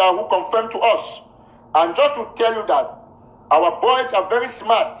commander, who confirmed to us. And just to tell you that our boys are very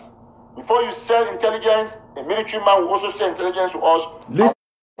smart. Before you sell intelligence, a military man will also sell intelligence to us.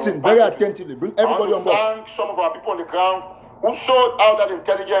 Listen very attentively. Bring everybody on board. Thank some of our people on the ground who sold out that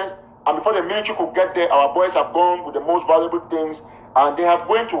intelligence, and before the military could get there, our boys have gone with the most valuable things, and they are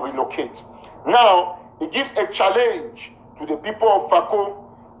going to relocate. Now, it gives a challenge to the people of Fako.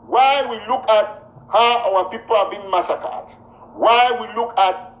 Why we look at how our people are being massacred, why we look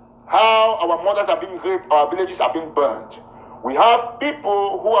at how our mothers are being raped, our villages are being burned. We have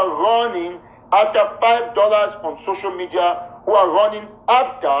people who are running after $5 on social media, who are running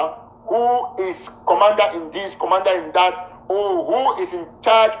after who is commander in this, commander in that, or who is in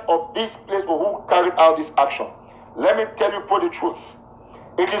charge of this place, or who carried out this action. Let me tell you for the truth.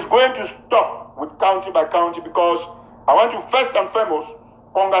 It is going to stop with county by county, because I want to first and foremost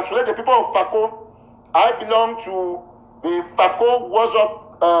congratulate the people of Fako. I belong to the Fako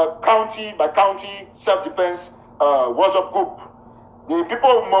WhatsApp county by county self-defense WhatsApp group. The people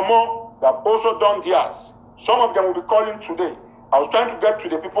of Momo have also done theirs. Some of them will be calling today. I was trying to get to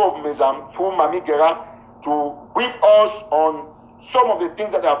the people of Mezam through Mami Gera to brief us on some of the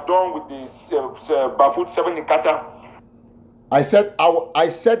things that they have done with the Bafut 7 in Qatar. I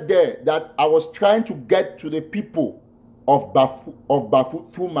said there that I was trying to get to the people of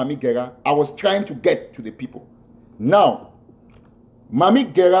Bafut through Mami Gera. I was trying to get to the people. Now,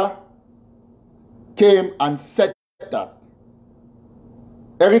 Mami Gera came and said that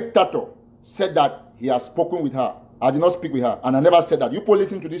Eric Tato said that he has spoken with her. I did not speak with her, and I never said that. You people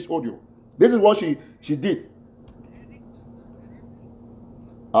listen to this audio. This is what she did.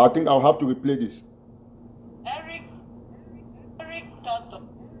 I think I'll have to replay this. Eric Tato.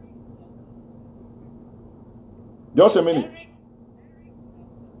 Just a minute.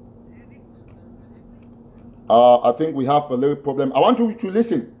 I think we have a little problem. I want you to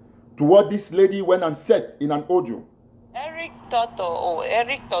listen to what this lady went and said in an audio. Eric Toto, or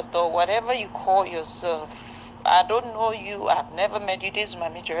Eric Toto, whatever you call yourself. I don't know you. I've never met you. This is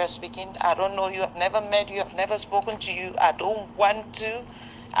Mami Jera speaking. I don't know you. I've never met you. I've never spoken to you. I don't want to.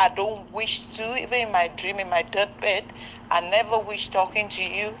 I don't wish to. Even in my dream, in my deathbed, I never wish talking to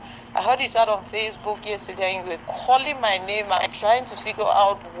you. I heard you said on Facebook yesterday and you were calling my name. I'm trying to figure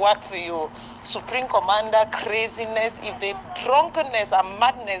out what for your Supreme Commander craziness. If the drunkenness and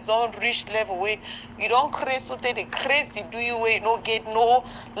madness don't reach level where you don't crazy, so the crazy do you where you don't get no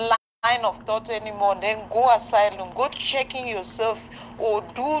line of thought anymore, then go asylum, go checking yourself, or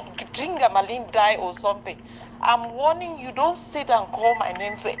drink a malin die or something. I'm warning you, don't sit and call my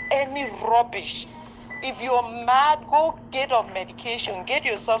name for any rubbish. If you're mad, go get on medication. Get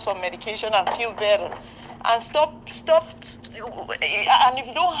yourself some medication and feel better. And stop. And if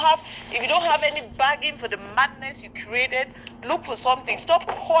you don't have any bargain for the madness you created, look for something. Stop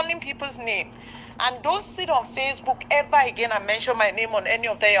calling people's name. And don't sit on Facebook ever again and mention my name on any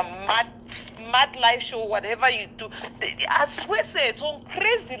of their mad live show, whatever you do. I swear, say it's so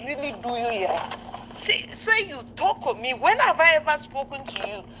crazy, really do you here. Say you talk with me. When have I ever spoken to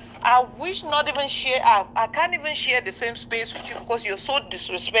you? I wish not even share. I can't even share the same space with you because you're so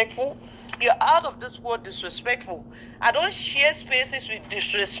disrespectful. You're out of this world disrespectful. I don't share spaces with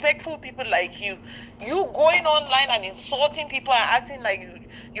disrespectful people like you. You going online and insulting people and acting like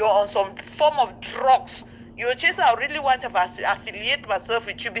you're on some form of drugs. You're just, I really want to affiliate myself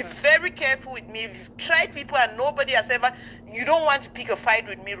with you. Be very careful with me. You've tried people and nobody has ever, you don't want to pick a fight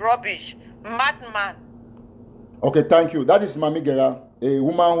with me. Rubbish. Madman. Okay, thank you. That is Mami Gera, a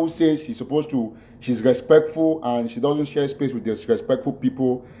woman who says she's respectful and she doesn't share space with disrespectful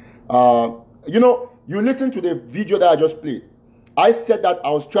people. You know, you listen to the video that I just played. I said that I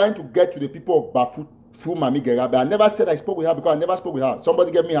was trying to get to the people of Bafut through Mami Gera, but I never said I spoke with her because I never spoke with her.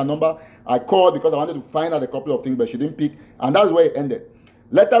 Somebody gave me her number. I called because I wanted to find out a couple of things, but she didn't pick, and that's where it ended.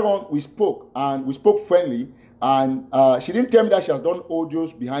 Later on, we spoke, and we spoke friendly, and she didn't tell me that she has done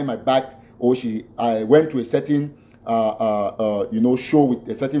audios behind my back, or I went to a certain show with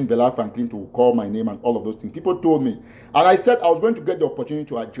a certain Bella Franklin to call my name and all of those things. People told me, and I said I was going to get the opportunity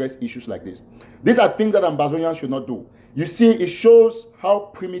to address issues like this. These are things that Ambazonians should not do. You see, it shows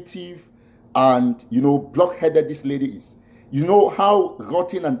how primitive and blockheaded this lady is. You know how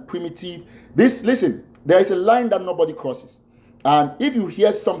rotten and primitive listen, there is a line that nobody crosses, and if you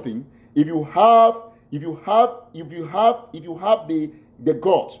hear something, if you have the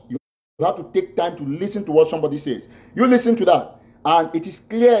guts, you have to take time to listen to what somebody says. You listen to that, and it is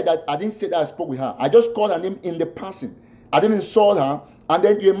clear that I didn't say that I spoke with her. I just called her name in the passing. I didn't insult her. And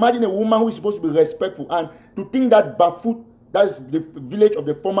then you imagine a woman who is supposed to be respectful, and to think that Bafut, that's the village of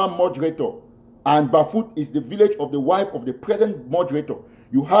the former moderator, and Bafut is the village of the wife of the present moderator.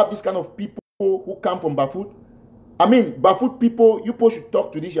 You have this kind of people who come from Bafut. I mean, Bafut people, you people should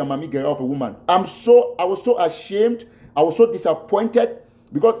talk to this Yamami Gera of a woman. I was so ashamed. I was so disappointed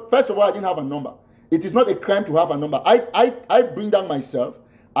because, first of all, I didn't have a number. It is not a crime to have a number. I bring down myself.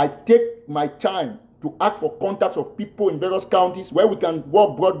 I take my time to ask for contacts of people in various counties where we can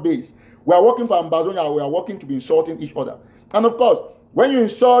work broad-based. We are working for Ambazonia. We are working to be insulting each other. And of course, when you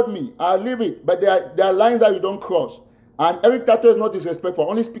insult me, I'll leave it. But there are lines that you don't cross. And Eric Tato is not disrespectful.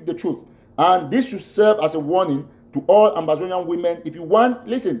 Only speak the truth. And this should serve as a warning to all Ambazonian women. If you want,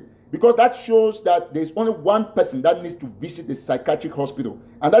 listen, because that shows that there's only one person that needs to visit a psychiatric hospital.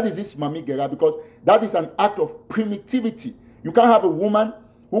 And that is this Mami Gera, because that is an act of primitivity. You can't have a woman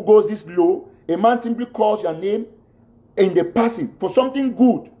who goes this low. A man simply calls your name in the passing for something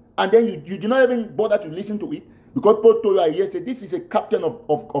good, and then you do not even bother to listen to it because people told you yesterday this is a captain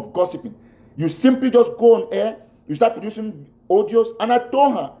of gossiping. You simply just go on air, you start producing audios, and I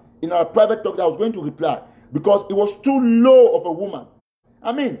told her in our private talk that I was going to reply because it was too low of a woman.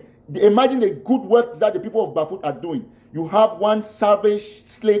 I mean, imagine the good work that the people of Bafut are doing. You have one savage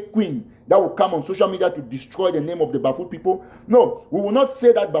slave queen that will come on social media to destroy the name of the Bafut people. No, we will not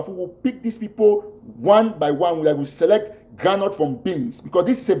say that Bafut will pick these people one by one. We will select granite from beans because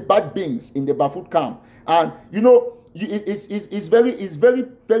this is a bad beans in the Bafut camp. And it's very,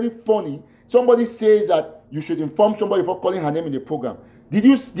 very funny. Somebody says that you should inform somebody before calling her name in the program. Did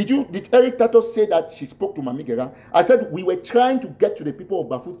Eric Tato say that she spoke to Mami Gera? I said we were trying to get to the people of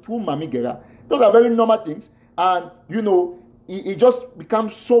Bafut through Mami Gera. Those are very normal things. And it just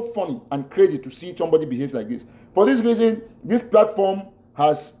becomes so funny and crazy to see somebody behave like this. For this reason, this platform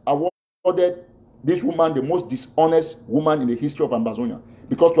has awarded this woman the most dishonest woman in the history of Ambazonia.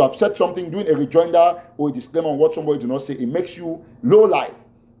 Because to have said something, doing a rejoinder or a disclaimer on what somebody did not say, it makes you low life.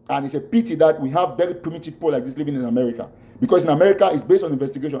 And it's a pity that we have very primitive people like this living in America. Because in America, it's based on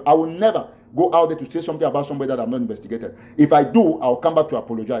investigation. I will never go out there to say something about somebody that I've not investigated. If I do, I'll come back to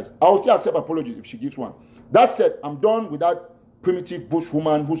apologize. I will still accept apologies if she gives one. That said, I'm done with that primitive bush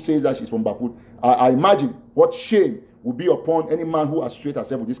woman who says that she's from Bafut. I imagine what shame will be upon any man who associates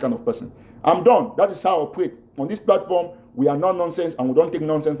herself with this kind of person. I'm done. That is how I operate. On this platform, we are not nonsense and we don't take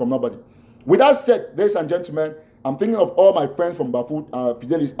nonsense from nobody. With that said, ladies and gentlemen, I'm thinking of all my friends from Bafut,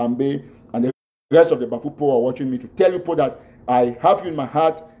 Fidelis Ambe, and the rest of the Bafut people who are watching me to tell you people that I have you in my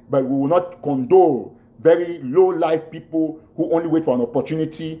heart, but we will not condone very low-life people who only wait for an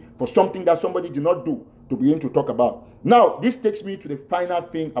opportunity for something that somebody did not do to begin to talk about. Now, this takes me to the final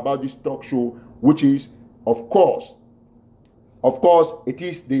thing about this talk show, which is, of course, it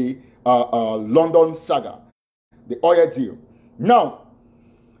is the London saga, the oil deal. Now,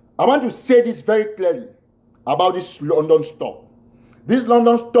 I want to say this very clearly about this London stuff. This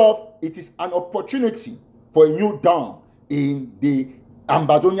London stuff, it is an opportunity for a new dawn in the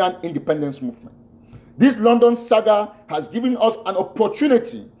Ambazonian independence movement. This London saga has given us an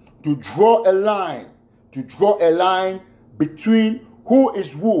opportunity to draw a line between who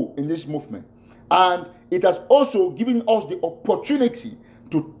is who in this movement. And it has also given us the opportunity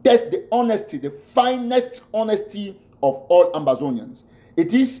to test the honesty, the finest honesty of all Ambazonians.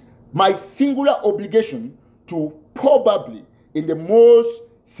 It is my singular obligation to probably, in the most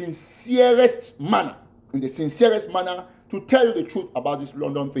sincerest manner, to tell you the truth about this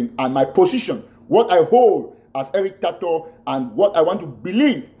London thing and my position, what I hold as Eric Tato, and what I want to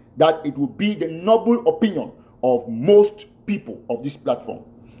believe that it will be the noble opinion of most people of this platform.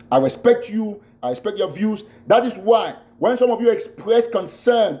 I respect you. I respect your views. That is why when some of you express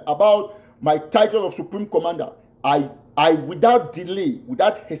concern about my title of Supreme Commander, I without delay,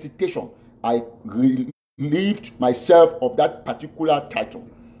 without hesitation, I relieved myself of that particular title,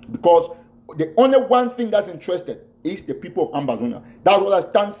 because the only one thing that's interested is the people of Ambazonia. That's what I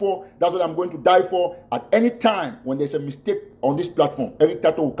stand for. That's what I'm going to die for. At any time when there's a mistake on this platform, Eric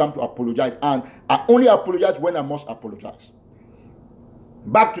Tato will come to apologize, and I only apologize when I must apologize.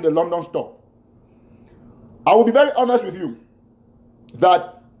 Back to the London stuff. I will be very honest with you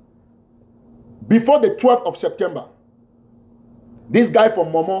that before the 12th of September, this guy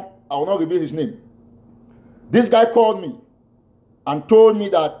from Momo, I will not reveal his name, this guy called me and told me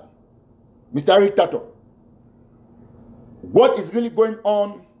that, Mr. Eric Tato, what is really going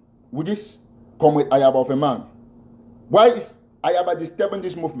on with this comrade Ayaba of a man? Why is Ayaba disturbing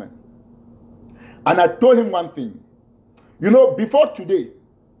this movement? And I told him one thing. You know, before today,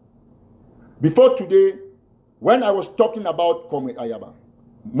 when I was talking about comrade Ayaba,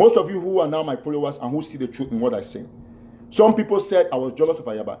 most of you who are now my followers and who see the truth in what I say, some people said I was jealous of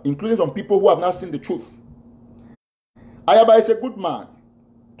Ayaba, including some people who have not seen the truth. Ayaba is a good man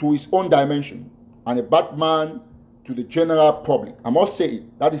to his own dimension and a bad man to the general public. I must say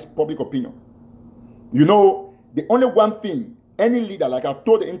it. That is public opinion. You know, the only one thing any leader, like I've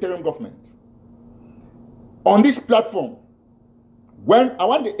told the interim government, on this platform, when I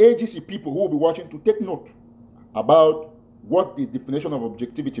want the AGC people who will be watching to take note about what the definition of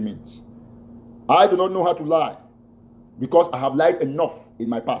objectivity means. I do not know how to lie, because I have lied enough in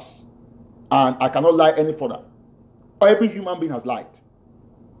my past, and I cannot lie any further. Every human being has lied,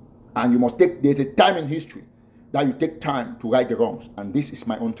 and you must take, there's a time in history that you take time to right the wrongs, and this is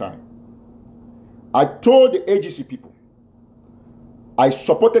my own time. I told the AGC people I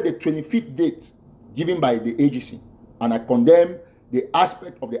supported the 25th date given by the AGC, and I condemn the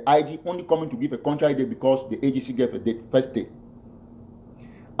aspect of the IG only coming to give a contrary date because the AGC gave a date, first date.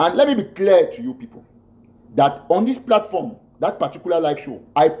 And let me be clear to you people that on this platform, that particular live show,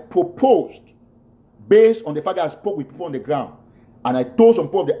 I proposed, based on the fact that I spoke with people on the ground, and I told some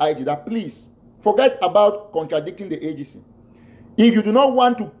people of the IG that please forget about contradicting the AGC. If you do not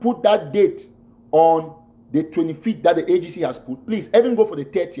want to put that date on the 25th that the AGC has put, please even go for the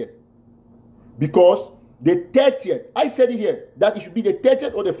 30th. Because the 30th, I said it here, that it should be the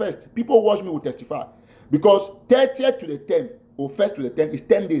 30th or the 1st. People who watch me will testify. Because 30th to the 10th or 1st to the 10th is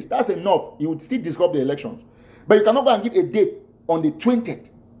 10 days. That's enough. It would still disrupt the elections. But you cannot go and give a date on the 20th.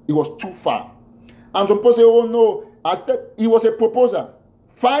 It was too far. And some people say, oh no, it was a proposal.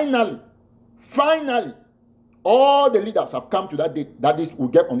 Finally, all the leaders have come to that date that this will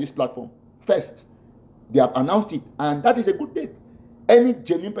get on this platform. First, they have announced it, and that is a good date. Any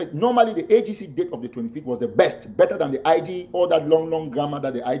genuine person, normally the AGC date of the 25th was the best, better than the IG, all that long grammar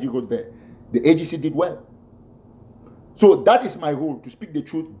that the IG wrote there. The AGC did well. So that is my role, to speak the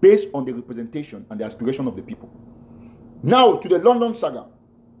truth based on the representation and the aspiration of the people. Now to the London saga.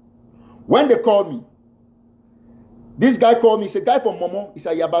 When they called me, this guy called me, he's a guy from Momo, he's a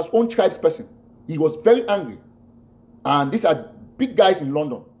Ayaba's own tribes person. He was very angry. And these are big guys in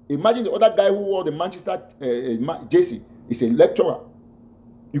London. Imagine the other guy who wore the Manchester jersey is a lecturer.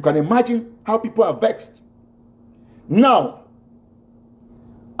 You can imagine how people are vexed. Now,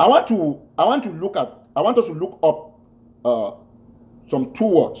 I want us to look up some two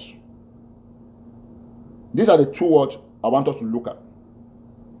words. These are the two words I want us to look at.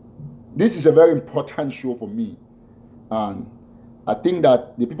 This is a very important show for me, and I think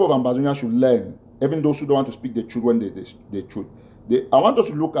that the people of Ambazonia should learn, even those who don't want to speak the truth when they truth. I want us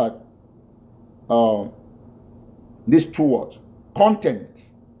to look at these two words: content.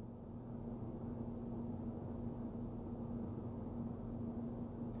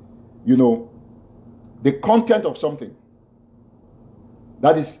 You know, the content of something.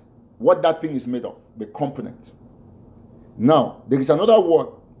 That is what that thing is made of, the component. Now, there is another word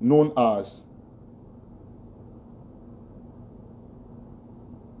known as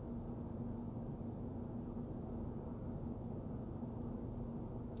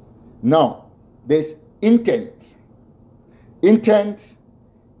there's intent. Intent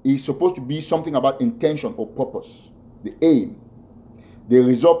is supposed to be something about intention or purpose, the aim, the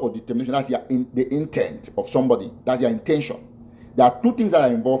result or determination. That's the intent of somebody. That's your intention. There are two things that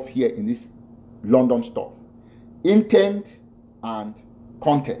are involved here in this London stuff: intent and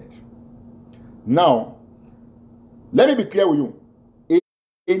content. Now, let me be clear with you.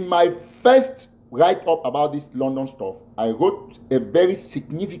 In my first write-up about this London stuff, I wrote a very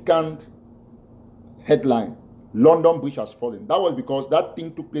significant headline: London Bridge has fallen. That was because that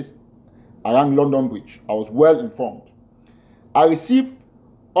thing took place around London Bridge. I was well informed. I received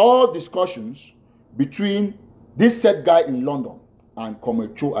all discussions between this said guy in London and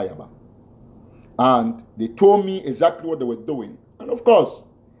Komecho Ayaba. And they told me exactly what they were doing. And of course,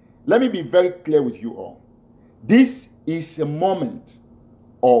 let me be very clear with you all. This is a moment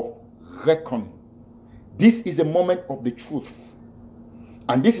of reckoning. This is a moment of the truth.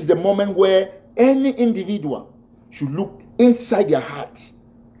 And this is the moment where any individual should look inside their heart.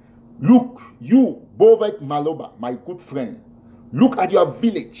 Look, you, Bovet Maloba, my good friend, look at your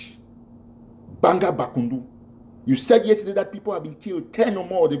village, Banga Bakundu. You said yesterday that people have been killed, 10 or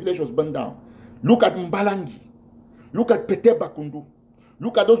more, the village was burned down. Look at Mbalangi. Look at Pete Bakundu.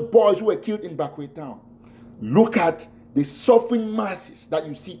 Look at those boys who were killed in Bakwe town. Look at the suffering masses that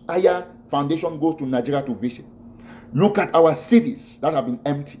you see Aya Foundation goes to Nigeria to visit. Look at our cities that have been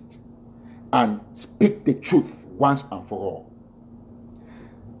emptied, and speak the truth once and for all.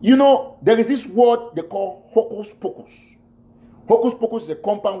 You know, there is this word they call hocus pocus. Hocus pocus is a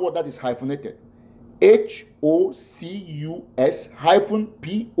compound word that is hyphenated. H-O-C-U-S hyphen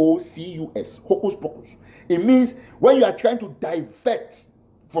P-O-C-U-S. Hocus pocus. It means when you are trying to divert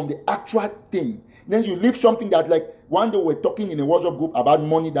from the actual thing, then you leave something that, like, one day we were talking in a WhatsApp group about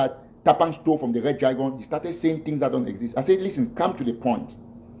money that Tapan stole from the Red Dragon. He started saying things that don't exist. I said, listen, come to the point.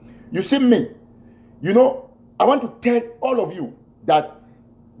 You see me, you know, I want to tell all of you that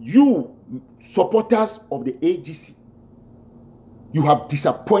you supporters of the AGC, you have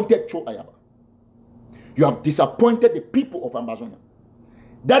disappointed Cho Ayaba. You have disappointed the people of Ambazonia.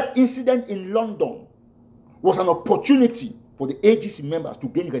 That incident in London was an opportunity for the AGC members to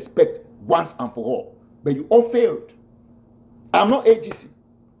gain respect once and for all. But you all failed. I'm not AGC.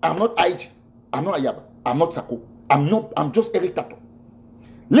 I'm not IG. I'm not Ayaba. I'm not Sako. I'm just Eric Tato.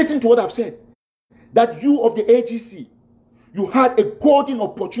 Listen to what I've said. That you of the AGC, you had a golden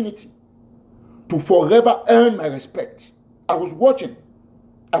opportunity to forever earn my respect. I was watching.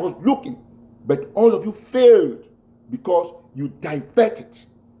 I was looking. But all of you failed because you diverted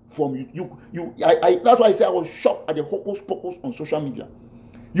from that's why I say I was shocked at the hocus pocus on social media.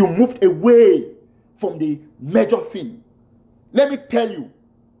 You moved away from the major thing. Let me tell you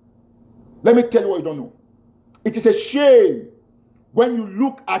what you don't know. It is a shame when you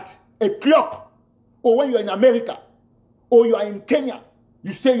look at a clock, or when you are in America, or you are in Kenya,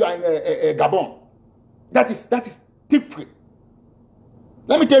 you say you are in Gabon. That is thief-free.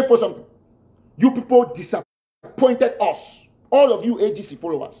 Let me tell you something. You people disappointed us. All of you AGC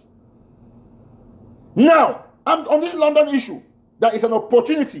followers. Now, on this London issue, there is an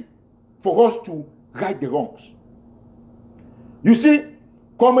opportunity for us to right the wrongs. You see,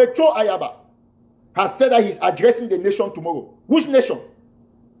 Komecho Ayaba has said that he's addressing the nation tomorrow. Which nation?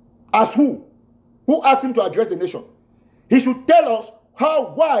 As who? Who asked him to address the nation? He should tell us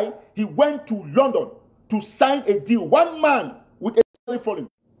why he went to London to sign a deal. One man with a falling.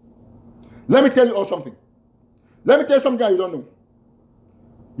 Let me tell you all something. Let me tell you something that you don't know.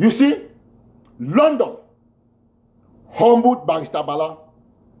 You see, London humbled Barrister Bala.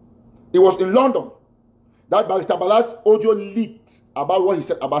 It was in London that Barrister Bala's audio leaked about what he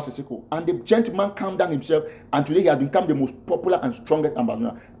said about Seseko. And the gentleman calmed down himself, and today he has become the most popular and strongest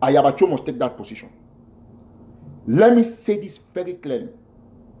ambassador. Ayaba Cho must take that position. Let me say this very clearly.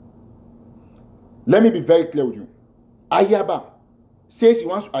 Let me be very clear with you. Ayaba says he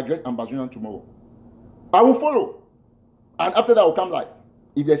wants to address Ambazonia tomorrow. I will follow. And after that, I will come live.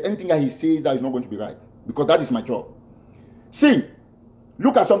 If there's anything that he says that is not going to be right. Because that is my job. See,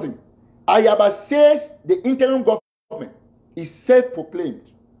 look at something. Ayaba says the interim government is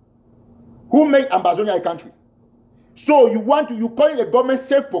self-proclaimed. Who made Ambazonia a country? So you call it a government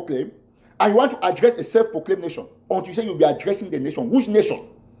self-proclaimed, and you want to address a self-proclaimed nation. Until you say you'll be addressing the nation. Which nation?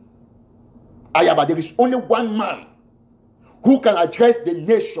 Ayaba, there is only one man who can address the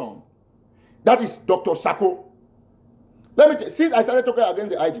nation. That is Dr. Sako. Since I started talking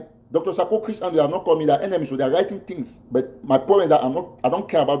against the IG, Dr. Sako, Chris, and they have not called me their enemies, so they are writing things. But my problem is that I don't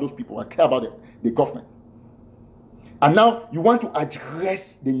care about those people. I care about the government. And now you want to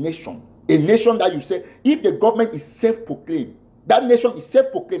address the nation. A nation that you say, if the government is self-proclaimed, that nation is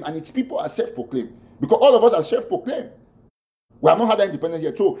self-proclaimed and its people are self-proclaimed. Because all of us are self-proclaimed. We have not had that independence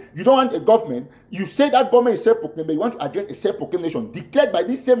yet. So you don't want a government. You say that government is self-proclaimed, but you want to address a self-proclaimed nation declared by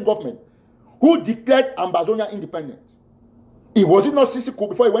this same government who declared Ambazonia independent. Was it not Sisiko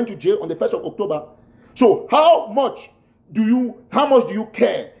before he went to jail on the 1st of October? So how much do you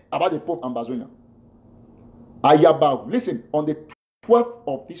care about the Pope Ambazonia. Ayaba, listen, on the 12th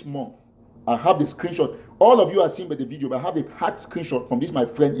of this month, I have the screenshot. All of you have seen the video, but I have the hard screenshot from this, my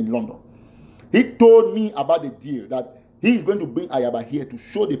friend in London. He told me about the deal that he is going to bring Ayaba here to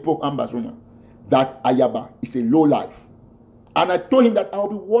show the Pope Ambazonia that Ayaba is a low life. And I told him that I will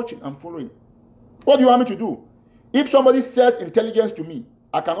be watching and following. What do you want me to do? If somebody sells intelligence to me,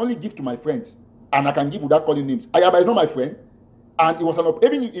 I can only give to my friends. And I can give without calling names. Ayaba is not my friend. And it was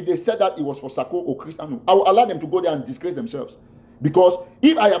even if they said that it was for Sako or Chris Anu, I will allow them to go there and disgrace themselves. Because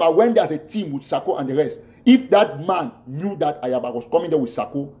if Ayaba went there as a team with Sako and the rest, if that man knew that Ayaba was coming there with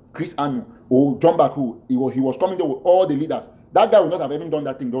Sako, Chris Anu, or John Baku, he was coming there with all the leaders, that guy would not have even done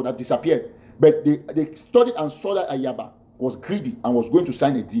that thing, they would have disappeared. But they studied and saw that Ayaba was greedy and was going to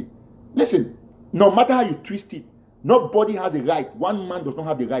sign a deal. Listen, no matter how you twist it, nobody has a right. One man does not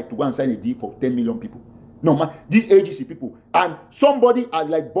have the right to go and sign a deal for 10 million people. No man, these AGC people. And somebody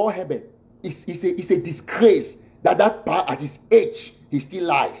like Bo Herbert, it's a disgrace that part at his age, he still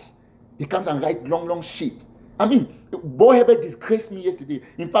lies. He comes and writes long shit. I mean, Bo Herbert disgraced me yesterday.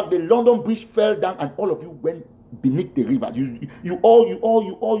 In fact, the London Bridge fell down and all of you went beneath the river. You are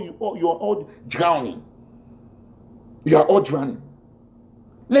all drowning. You are all drowning.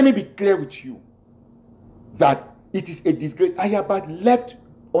 Let me be clear with you that it is a disgrace. Ayaba left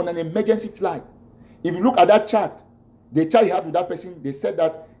on an emergency flight. If you look at that chart, the chart he had with that person, they said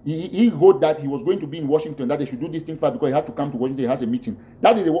that he wrote that he was going to be in Washington, that they should do this thing first because he has to come to Washington, he has a meeting.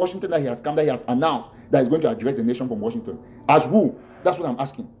 That is the Washington that he has come, that he has announced that he's going to address the nation from Washington. As who? That's what I'm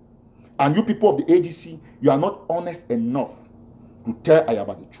asking. And you people of the AGC, you are not honest enough to tell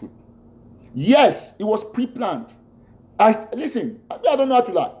Ayaba the truth. Yes, it was pre-planned. Listen, I don't know how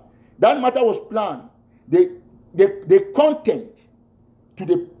to lie. That matter was planned. The content to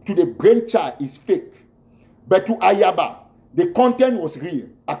the brainchild is fake. But to Ayaba, the content was real,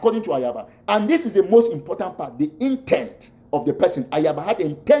 according to Ayaba. And this is the most important part, the intent of the person. Ayaba had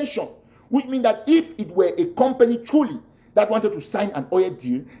intention, which means that if it were a company truly that wanted to sign an oil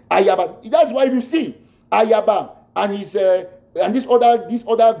deal, Ayaba, that's why you see Ayaba and his and this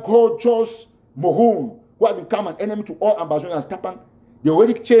other gorgeous Mohun, who has become an enemy to all Ambazonians, Tapan, they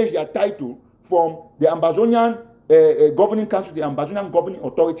already changed their title from the Ambazonian governing council to the Ambazonian governing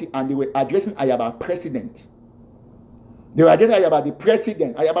authority, and they were addressing Ayaba president. They were addressing Ayaba the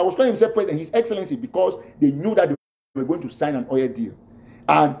president. Ayaba was calling himself president, His Excellency, because they knew that they were going to sign an oil deal.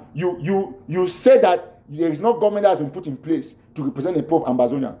 And you say that there is no government that has been put in place to represent the Pope of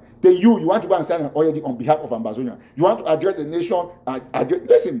Ambazonia. Then you want to go and sign an oil deal on behalf of Ambazonia. You want to address the nation.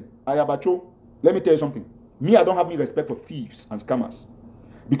 Listen, Ayabacho, let me tell you something. Me, I don't have any respect for thieves and scammers.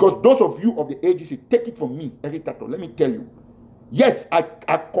 Because those of you of the AGC, take it from me, Eric Tato, let me tell you. Yes, I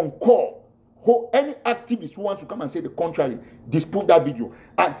concur. Any activist who wants to come and say the contrary, disprove that video.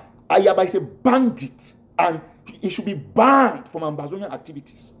 And Ayaba is a bandit, and he should be banned from Ambazonian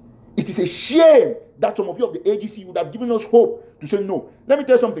activities. It is a shame that some of you of the AGC would have given us hope to say no. Let me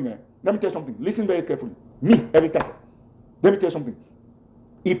tell you something. Let me tell you something. Listen very carefully. Me, Eric Tato. Let me tell you something.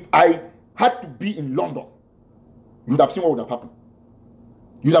 If I had to be in London, you would have seen what would have happened.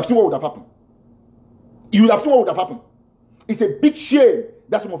 You would have seen what would have happened. You would have seen what would have happened. It's a big shame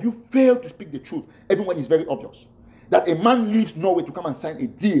that some of you fail to speak the truth, even when it's very obvious. That a man leaves Norway to come and sign a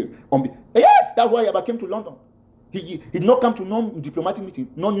deal on the... Yes, that's why Ayaba came to London. He did not come to non-diplomatic meeting,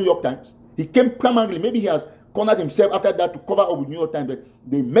 no New York Times. He came primarily, maybe he has cornered himself after that to cover up with New York Times, but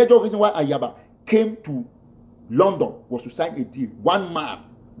the major reason why Ayaba came to London was to sign a deal. One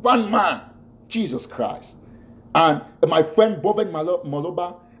man, Jesus Christ. And my friend Boven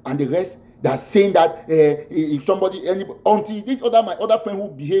Maloba and the rest, they are saying that if somebody, until this my other friend who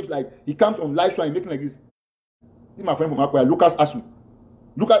behaves like he comes on live show and making like this. This is my friend from Akwai, Lucas Asu.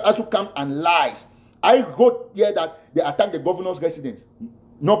 Lucas Asu comes and lies. I wrote here that they attacked the governor's residence.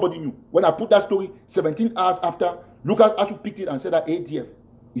 Nobody knew. When I put that story, 17 hours after, Lucas Asu picked it and said that ADF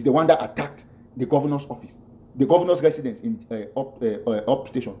is the one that attacked the governor's office, the governor's residence in up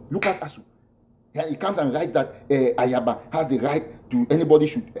station. Lucas Asu. He comes and writes that Ayaba has the right to anybody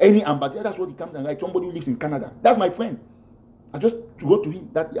shoot any ambassador. That's what he comes and writes. Somebody who lives in Canada. That's my friend. I just wrote to him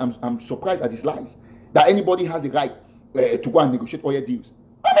that I'm surprised at his lies. That anybody has the right to go and negotiate oil deals.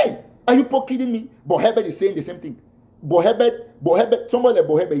 I mean, are you kidding me? Bo Herbert is saying the same thing. Bo Herbert, somebody like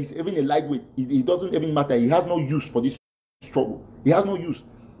Bo Herbert is even a lightweight. It doesn't even matter. He has no use for this struggle. He has no use.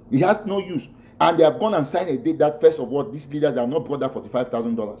 And they have gone and signed a date that first of all, these leaders have not brought that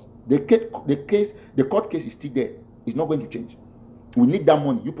 $45,000. The court case is still there. It's not going to change. We need that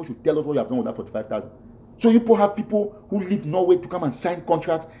money. You people should tell us what you have done with that $45,000. So you people have people who leave Norway to come and sign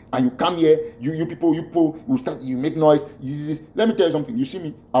contracts, and you come here, you people will start, you make noise. Let me tell you something. You see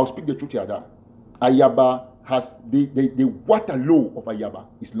me, I'll speak the truth here. That Ayaba has the Waterloo of Ayaba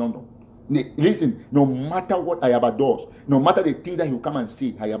is London. Listen, no matter what Ayaba does, no matter the things that he will come and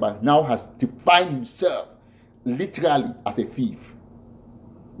say, Ayaba now has defined himself literally as a thief.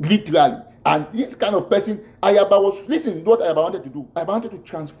 Literally. And this kind of person, Ayaba was, listen, what Ayaba wanted to do. Ayaba wanted to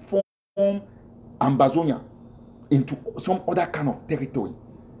transform Ambazonia into some other kind of territory.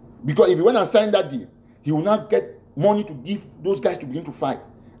 Because if he went and signed that deal, he will now get money to give those guys to begin to fight.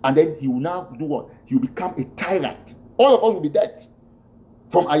 And then he will now do what? He will become a tyrant. All of us will be dead.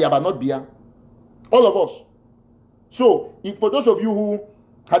 From Ayaba, not Bia. All of us. So, for those of you who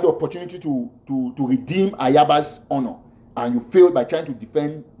had the opportunity to redeem Ayaba's honor, and you failed by trying to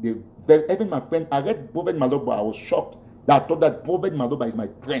defend even my friend, I read Prophet Maloba, I was shocked that I thought that Prophet Maloba is my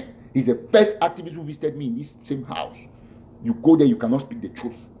friend. He's the first activist who visited me in this same house. You go there, you cannot speak the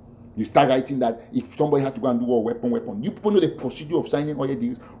truth. You start writing that if somebody has to go and do a weapon. You people know the procedure of signing all your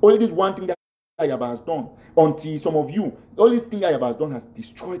deals. Only this one thing that Ayaba has done, until some of you, all this thing Ayaba has done has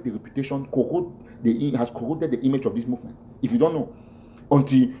destroyed the reputation, has corroded the image of this movement. If you don't know,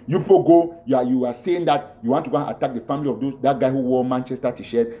 until you people go, you are saying that you want to go and attack the family of that guy who wore Manchester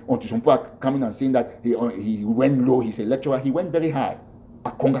t-shirt, until some people are coming and saying that he went low, he's a lecturer, he went very high. I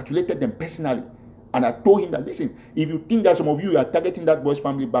congratulated them personally. And I told him that, listen, if you think that some of you are targeting that boy's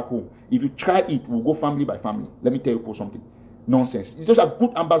family back home, if you try it, we'll go family by family. Let me tell you something. Nonsense. Those are good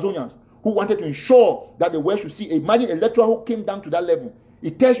Ambazonians who wanted to ensure that the world should see. Imagine a lecturer who came down to that level.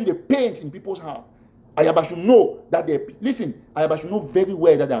 It tells you the pain in people's heart. Ayaba should know that Ayaba should know very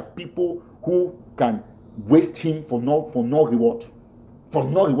well that there are people who can waste him for no reward. For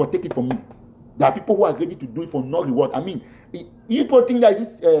no reward, take it from me. There are people who are ready to do it for no reward. I mean, you people think that this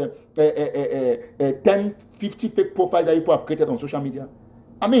 10, 50 fake profiles that people have created on social media.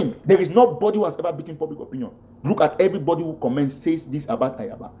 I mean, there is nobody who has ever beaten public opinion. Look at everybody who comments, says this about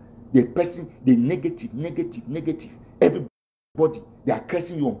Ayaba. The person, the negative. Everybody, they are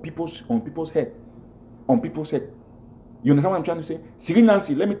cursing you on people's head. On people's head. You understand what I'm trying to say? Siri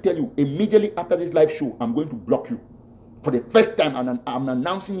Nancy, let me tell you, immediately after this live show, I'm going to block you. For the first time, and I'm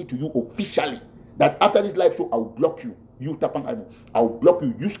announcing it to you officially, that after this live show, I will block you. You Tapan Ivan, I will block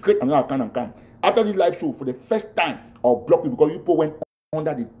you. You create another account and come. After this live show, for the first time, I'll block you because you people went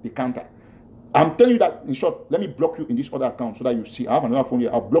under the counter. I'm telling you that, in short, let me block you in this other account so that you see. I have another phone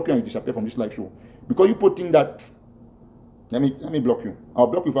here. I'll block you and you disappear from this live show. Because you people think that, let me block you. I'll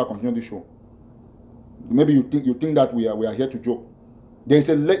block you if I continue this show. Maybe you think that we are here to joke. There's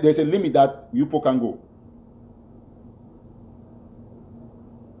a limit that you people can go.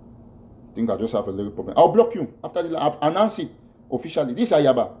 I think I just have a little problem. I'll block you after I'll announce it officially. This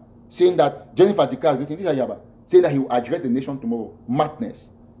Ayaba saying that Jennifer Dika is written. This Ayaba saying that he will address the nation tomorrow. Madness,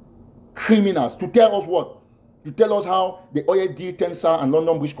 criminals. To tell us what? To tell us how the oyehhhhh Tensar and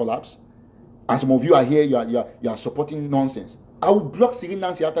London Bridge collapse. And some of you are here. You are supporting nonsense. I will block Siri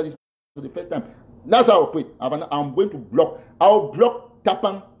Nancy after this for the first time. That's how I operate. I'm going to block. I'll block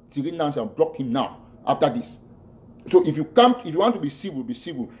Tapan Siri Nancy. I'll block him now after this. So if you want to be civil, be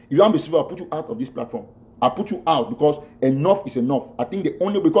civil. If you want to be civil, I'll put you out of this platform. I'll put you out because enough is enough. I think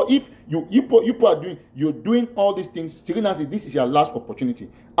because if you're doing all these things, Siri Nancy, this is your last opportunity.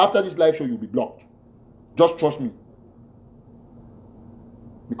 After this live show, you'll be blocked. Just trust me.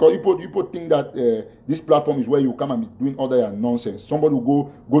 Because you think that this platform is where you come and be doing all that nonsense. Somebody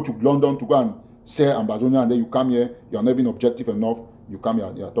will go to London to go and sell Ambazonia, and then you come here, you're not even objective enough. You come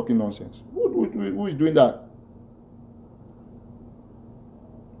here, you're talking nonsense. Who is doing that?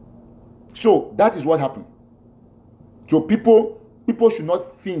 So that is what happened. So people should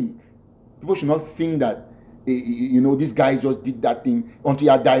not think that these guys just did that thing until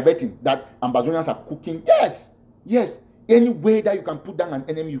you are diverting, that Ambazonians are cooking. Yes. Any way that you can put down an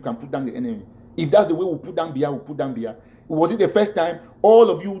enemy, you can put down the enemy. If that's the way we put down Bia, we'll put down Bia. Was it the first time all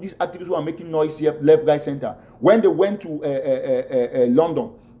of you, these activists who are making noise here, left, right, center, when they went to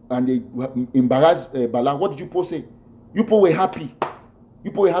London and they embarrassed Bala, what did you people say? You people were happy.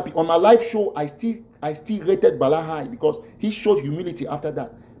 People were happy. On my live show, I still rated Bala high because he showed humility after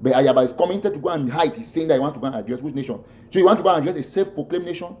that. But Ayaba is commented to go and hide. He's saying that he wants to go and address which nation? So you want to go and address a self-proclaimed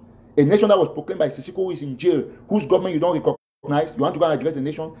nation? A nation that was proclaimed by Sisiko, who is in jail, whose government you don't recognize? You want to go and address the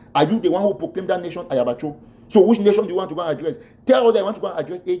nation? Are you the one who proclaimed that nation, Ayabacho? So which nation do you want to go and address? Tell us that you want to go and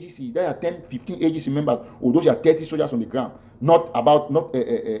address AGC. There are 10, 15 AGC members, or those are 30 soldiers on the ground. Not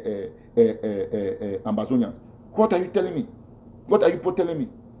Ambazonians. What are you telling me? What are you telling me?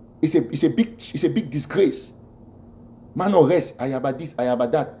 It's a big disgrace. Man or rest, Ayaba this,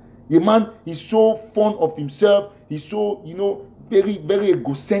 Ayaba that. A man is so fond of himself. He's so, very, very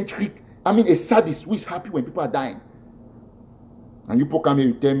egocentric. I mean, a sadist who is happy when people are dying. And you come here,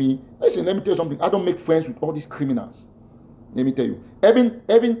 you tell me, listen, let me tell you something. I don't make friends with all these criminals. Let me tell you. Evan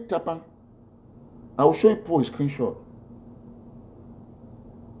Tapan, I will show you Paul a screenshot.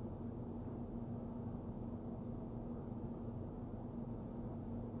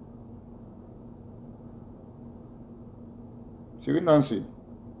 Siri Nancy,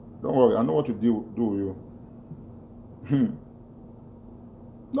 don't worry, I know what to do with you.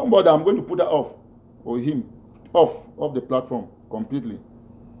 Don't bother, I'm going to put that off, or him, off the platform completely.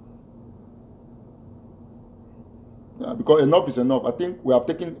 Yeah, because enough is enough. I think we have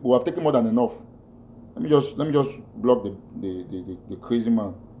taken more than enough. Let me just block the crazy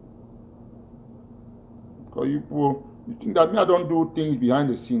man. Because you think that me, I don't do things behind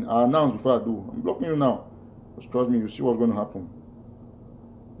the scene. I announce before I do. I'm blocking you now. Just trust me, you see what's going to happen.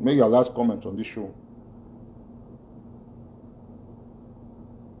 Make your last comment on this show.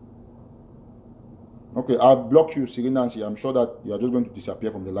 Okay, I've blocked you, Siri Nancy. I'm sure that you are just going to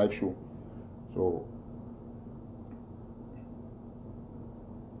disappear from the live show. So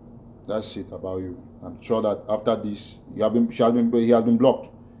that's it about you. I'm sure that after this, he has been blocked.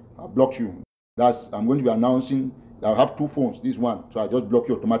 I've blocked you. I'm going to be announcing. I have two phones. This one, so I just block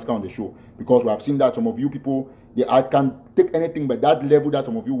you automatically on the show because we have seen that some of you people, I can take anything, but that level that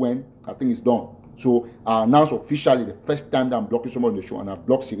some of you went, I think it's done. So I announce officially the first time that I'm blocking someone on the show, and I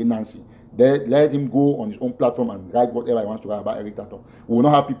blocked Siri Nancy. Let him go on his own platform and write whatever he wants to write about Eric Tato. We will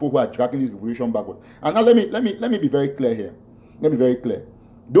not have people who are tracking this revolution backward. And now let me be very clear here. Let me be very clear.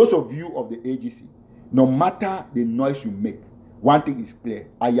 Those of you of the AGC, no matter the noise you make, one thing is clear: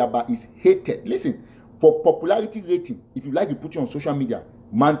 Ayaba is hated. Listen, for popularity rating, if you like, you put you on social media,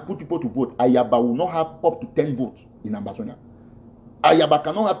 man, put people to vote. Ayaba will not have up to 10 votes in Ambazonia. Ayaba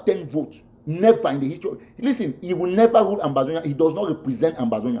cannot have 10 votes. Never in the history. Listen, he will never rule Ambazonia. He does not represent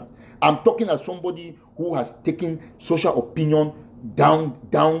Ambazonia. I'm talking as somebody who has taken social opinion down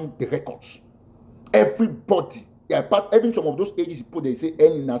the records. Everybody, even some of those ages people, they say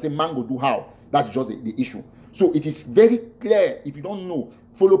any and say mango do how. That's just the issue. So it is very clear. If you don't know,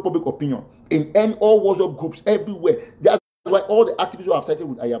 follow public opinion in all WhatsApp groups everywhere. That's why all the activists who have sided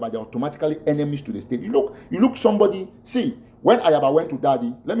with Ayaba, they're automatically enemies to the state. You look somebody. See, when Ayaba went to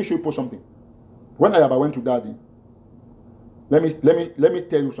Daddy, let me show you something. When Ayaba went to Daddy, let me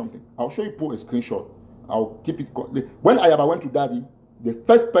tell you something. I'll show you a screenshot. I'll keep it. When Ayaba went to Daddy, the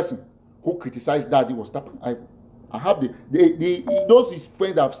first person who criticized Daddy was Tapan. I have those his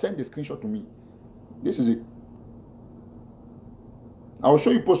friends that have sent the screenshot to me. This is it. I'll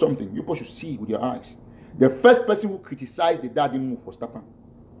show you something. You should see with your eyes. The first person who criticized the Daddy move was Tapan.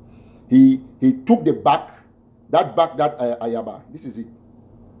 He took that Ayaba. This is it.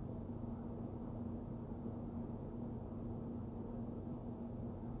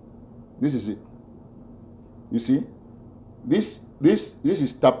 This is it. You see, this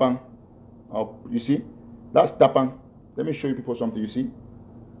is Tapan. You see, that's Tapan. Let me show you people something. You see,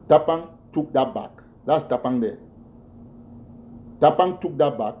 Tapan took that back. That's Tapan there. Tapan took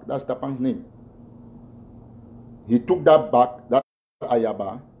that back. That's Tapan's name. He took that back. That's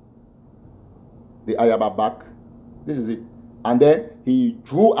Ayaba. The Ayaba back. This is it. And then he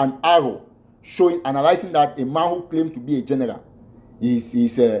drew an arrow analyzing that a man who claimed to be a general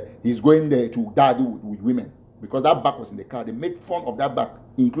he's going there to Daddy with women, because that back was in the car. They made fun of that back,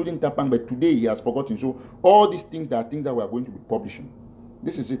 including Tapan, but today he has forgotten. So all these things are things that we are going to be publishing.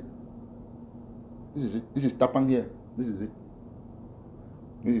 This is it. This is it. This is Tapan here. This is it.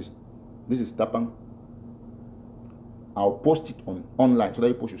 This is Tapan. I'll post it online so that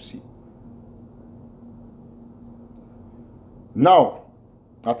people should see. Now,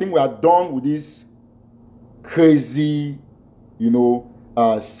 I think we are done with this crazy,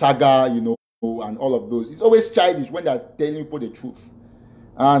 saga, and all of those. It's always childish when they're telling people the truth.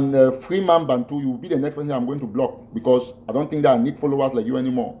 And Freeman Bantu, you will be the next person I'm going to block, because I don't think that I need followers like you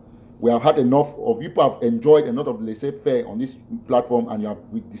anymore. We have had enough of you. Have enjoyed a lot of laissez-faire on this platform, and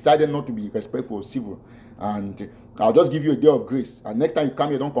we decided not to be respectful or civil. And I'll just give you a day of grace. And next time you come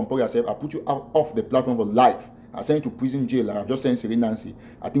here, don't compare yourself. I'll put you off the platform for life. I'll send you to prison jail. Like I've just sent Siri Nancy.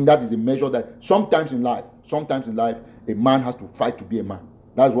 I think that is a measure that sometimes in life, a man has to fight to be a man.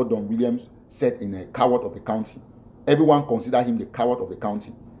 That's what Don Williams said in A Coward of the County. Everyone considered him the coward of the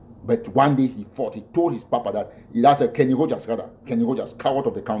county. But one day he fought. He told his papa that that's a Kenny Rogers, coward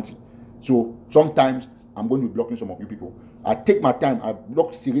of the county. So sometimes I'm going to be blocking some of you people. I take my time. I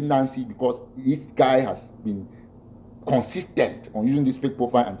blocked Siri Nancy because this guy has been consistent on using this fake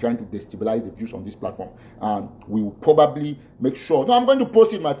profile and trying to destabilize the views on this platform. And we will probably make sure. No, I'm going to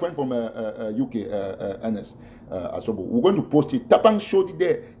post it, my friend from UK, Ernest Asobo. We're going to post it. Tapang showed it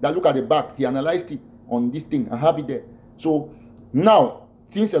there. That look at the back. He analyzed it on this thing. I have it there. So now,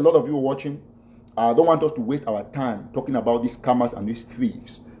 since a lot of you are watching, I don't want us to waste our time talking about these scammers and these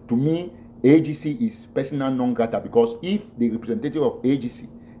thieves. To me, AGC is persona non grata, because if the representative of AGC,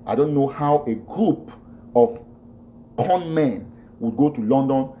 I don't know how a group of con men would go to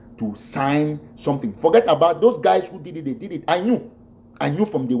London to sign something. Forget about those guys who did it. They did it. I knew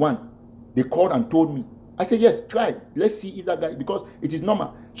from day one. They called and told me. I said, yes, try. Let's see if that guy, because it is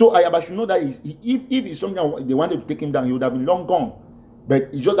normal. So Ayaba should know that if it's something they wanted to take him down, he would have been long gone. But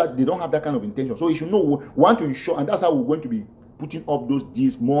it's just that they don't have that kind of intention. So he should know, we want to ensure, and that's how we're going to be putting up those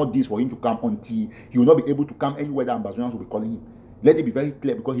deals, more deals for him to come until he will not be able to come anywhere that Ambazonians will be calling him. Let it be very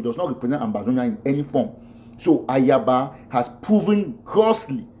clear, because he does not represent Ambazonia in any form. So Ayaba has proven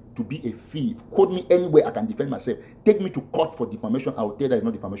grossly to be a thief. Quote me anywhere, I can defend myself. Take me to court for defamation, I will tell you that it's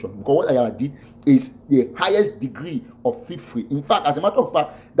not defamation. Because what Ayaba did is the highest degree of thievery. In fact, as a matter of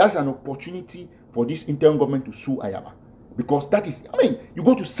fact, that's an opportunity for this interim government to sue Ayaba. Because that is, I mean, you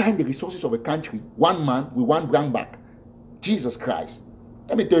go to sign the resources of a country, one man with one brand back. Jesus Christ.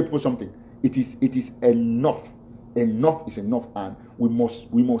 Let me tell you people something. It is enough. Enough is enough, and we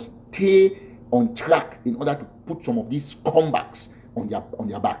must stay on track in order to put some of these comebacks on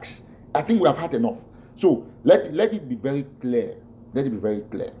their backs. I think we have had enough. So let it be very clear. Let it be very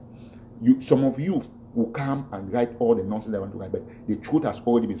clear. Some of you will come and write all the nonsense they want to write, but the truth has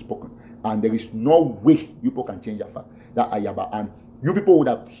already been spoken, and there is no way you people can change that fact. That Ayaba, and you people would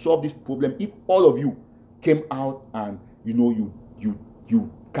have solved this problem if all of you came out and you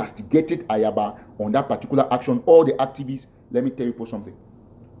castigated Ayaba on that particular action. All the activists. Let me tell you something.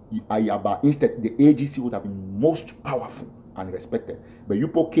 Ayaba, instead, the AGC would have been most powerful and respected. But you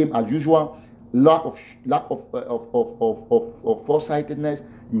people came as usual, lack of foresightedness.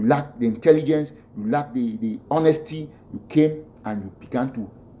 You lack the intelligence. You lack the honesty. You came and you began to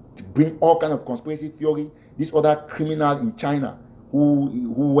bring all kind of conspiracy theory. This other criminal in China who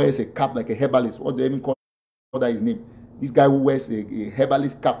wears a cap like a herbalist. What do they even call that his name? This guy who wears a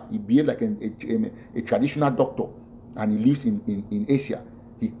herbalist cap. He behaves like a traditional doctor, and he lives in Asia.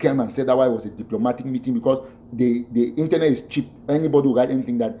 He came and said that why it was a diplomatic meeting, because the internet is cheap. Anybody will write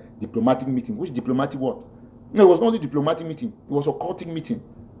anything that diplomatic meeting. Which diplomatic what? No, it was not a diplomatic meeting. It was a cultic meeting.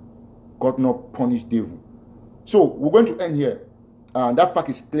 God not punish devil. So we're going to end here. And that fact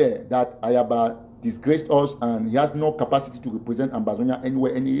is clear that Ayaba disgraced us, and he has no capacity to represent Ambazonia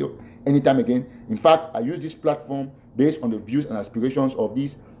anywhere, anytime again. In fact, I use this platform based on the views and aspirations of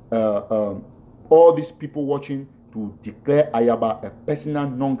these all these people watching, to declare Ayaba a persona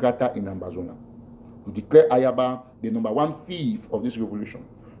non grata in Ambazonia, to declare Ayaba the #1 thief of this revolution,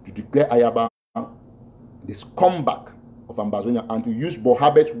 to declare Ayaba the scumbag of Ambazonia, and to use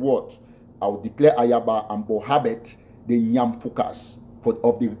Bohabet's words, I will declare Ayaba and Bohabet the Nyamfukas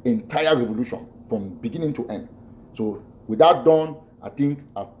of the entire revolution from beginning to end. So with that done, I think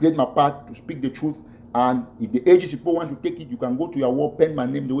I've played my part to speak the truth. And if the AGC people want to take it, you can go to your wall, pen my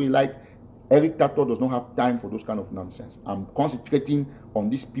name the way you like. Eric Tato does not have time for those kind of nonsense. I'm concentrating on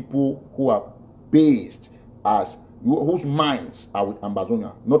these people who are based as whose minds are with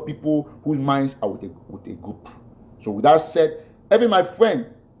Ambazonia, not people whose minds are with a group. So with that said, even my friend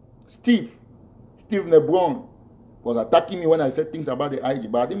Steve Lebron was attacking me when I said things about the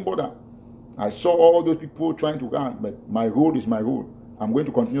IG, but I didn't bother. I saw all those people trying to run, but my role is my role. I'm going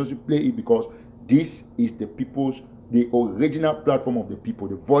to continuously play it, because this is the people's, the original platform of the people,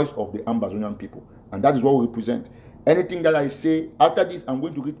 the voice of the Ambazonian people. And that is what we represent. Anything that I say, after this, I'm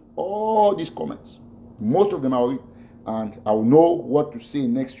going to read all these comments. Most of them I will read. And I will know what to say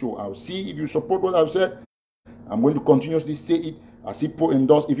next show. I'll see if you support what I've said. I'm going to continuously say it as people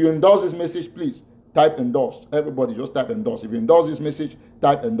endorse. If you endorse this message, please type endorse. Everybody just type endorse. If you endorse this message,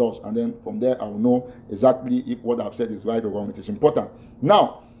 type endorse. And then from there, I will know exactly if what I've said is right or wrong. It is important.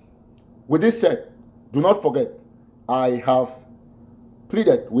 Now, with this said, do not forget, we have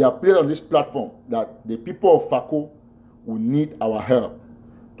pleaded on this platform that the people of Fako will need our help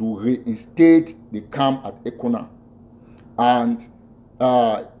to reinstate the camp at Ekona. And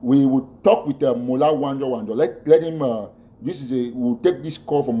we will talk with Mola Wanjo Wanjo. Let him, we'll take this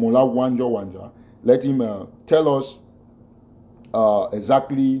call from Mola Wanjo Wanja. Let him tell us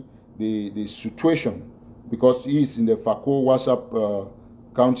exactly the situation, because he is in the Fako WhatsApp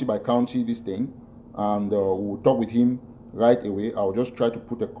county by county, this thing. And we'll talk with him right away. I'll just try to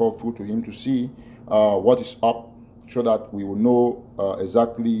put a call through to him to see what is up, so that we will know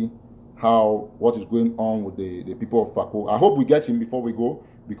exactly what is going on with the people of Fako. I hope we get him before we go,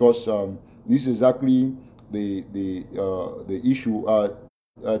 because this is exactly the issue.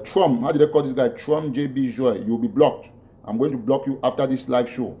 Trump, how did they call this guy? Trump JB Joy. You'll be blocked. I'm going to block you after this live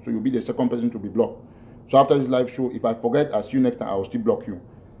show, so you'll be the second person to be blocked. So after this live show, if I forget, I'll see you next time. I will still block you.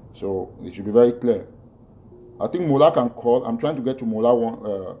 So it should be very clear. I think Mola can call. I'm trying to get to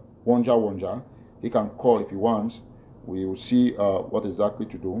Mola Wonja. He can call if he wants. We will see what exactly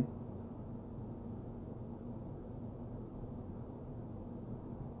to do.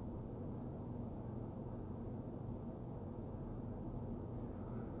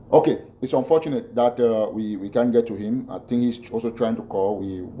 Okay, it's unfortunate that we can't get to him. I think he's also trying to call.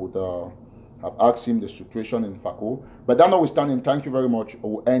 We would have asked him the situation in Fako. But that notwithstanding, thank you very much.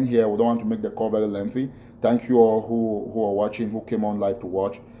 We'll end here. We don't want to make the call very lengthy. Thank you all who are watching, who came on live to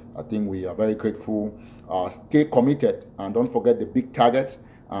watch. I think we are very grateful. Stay committed and don't forget the big targets,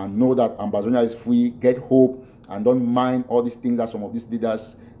 and know that Ambazonia is free. Get hope and don't mind all these things that some of these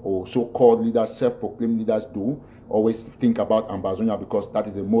leaders or so-called leaders, self-proclaimed leaders do. Always think about Ambazonia, because that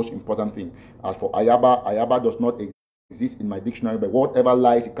is the most important thing. As for Ayaba, Ayaba does not exist in my dictionary, but whatever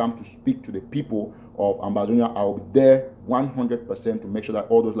lies it comes to speak to the people of Ambazonia, I will be there 100% to make sure that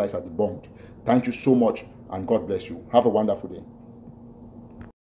all those lies are debunked. Thank you so much, and God bless you. Have a wonderful day.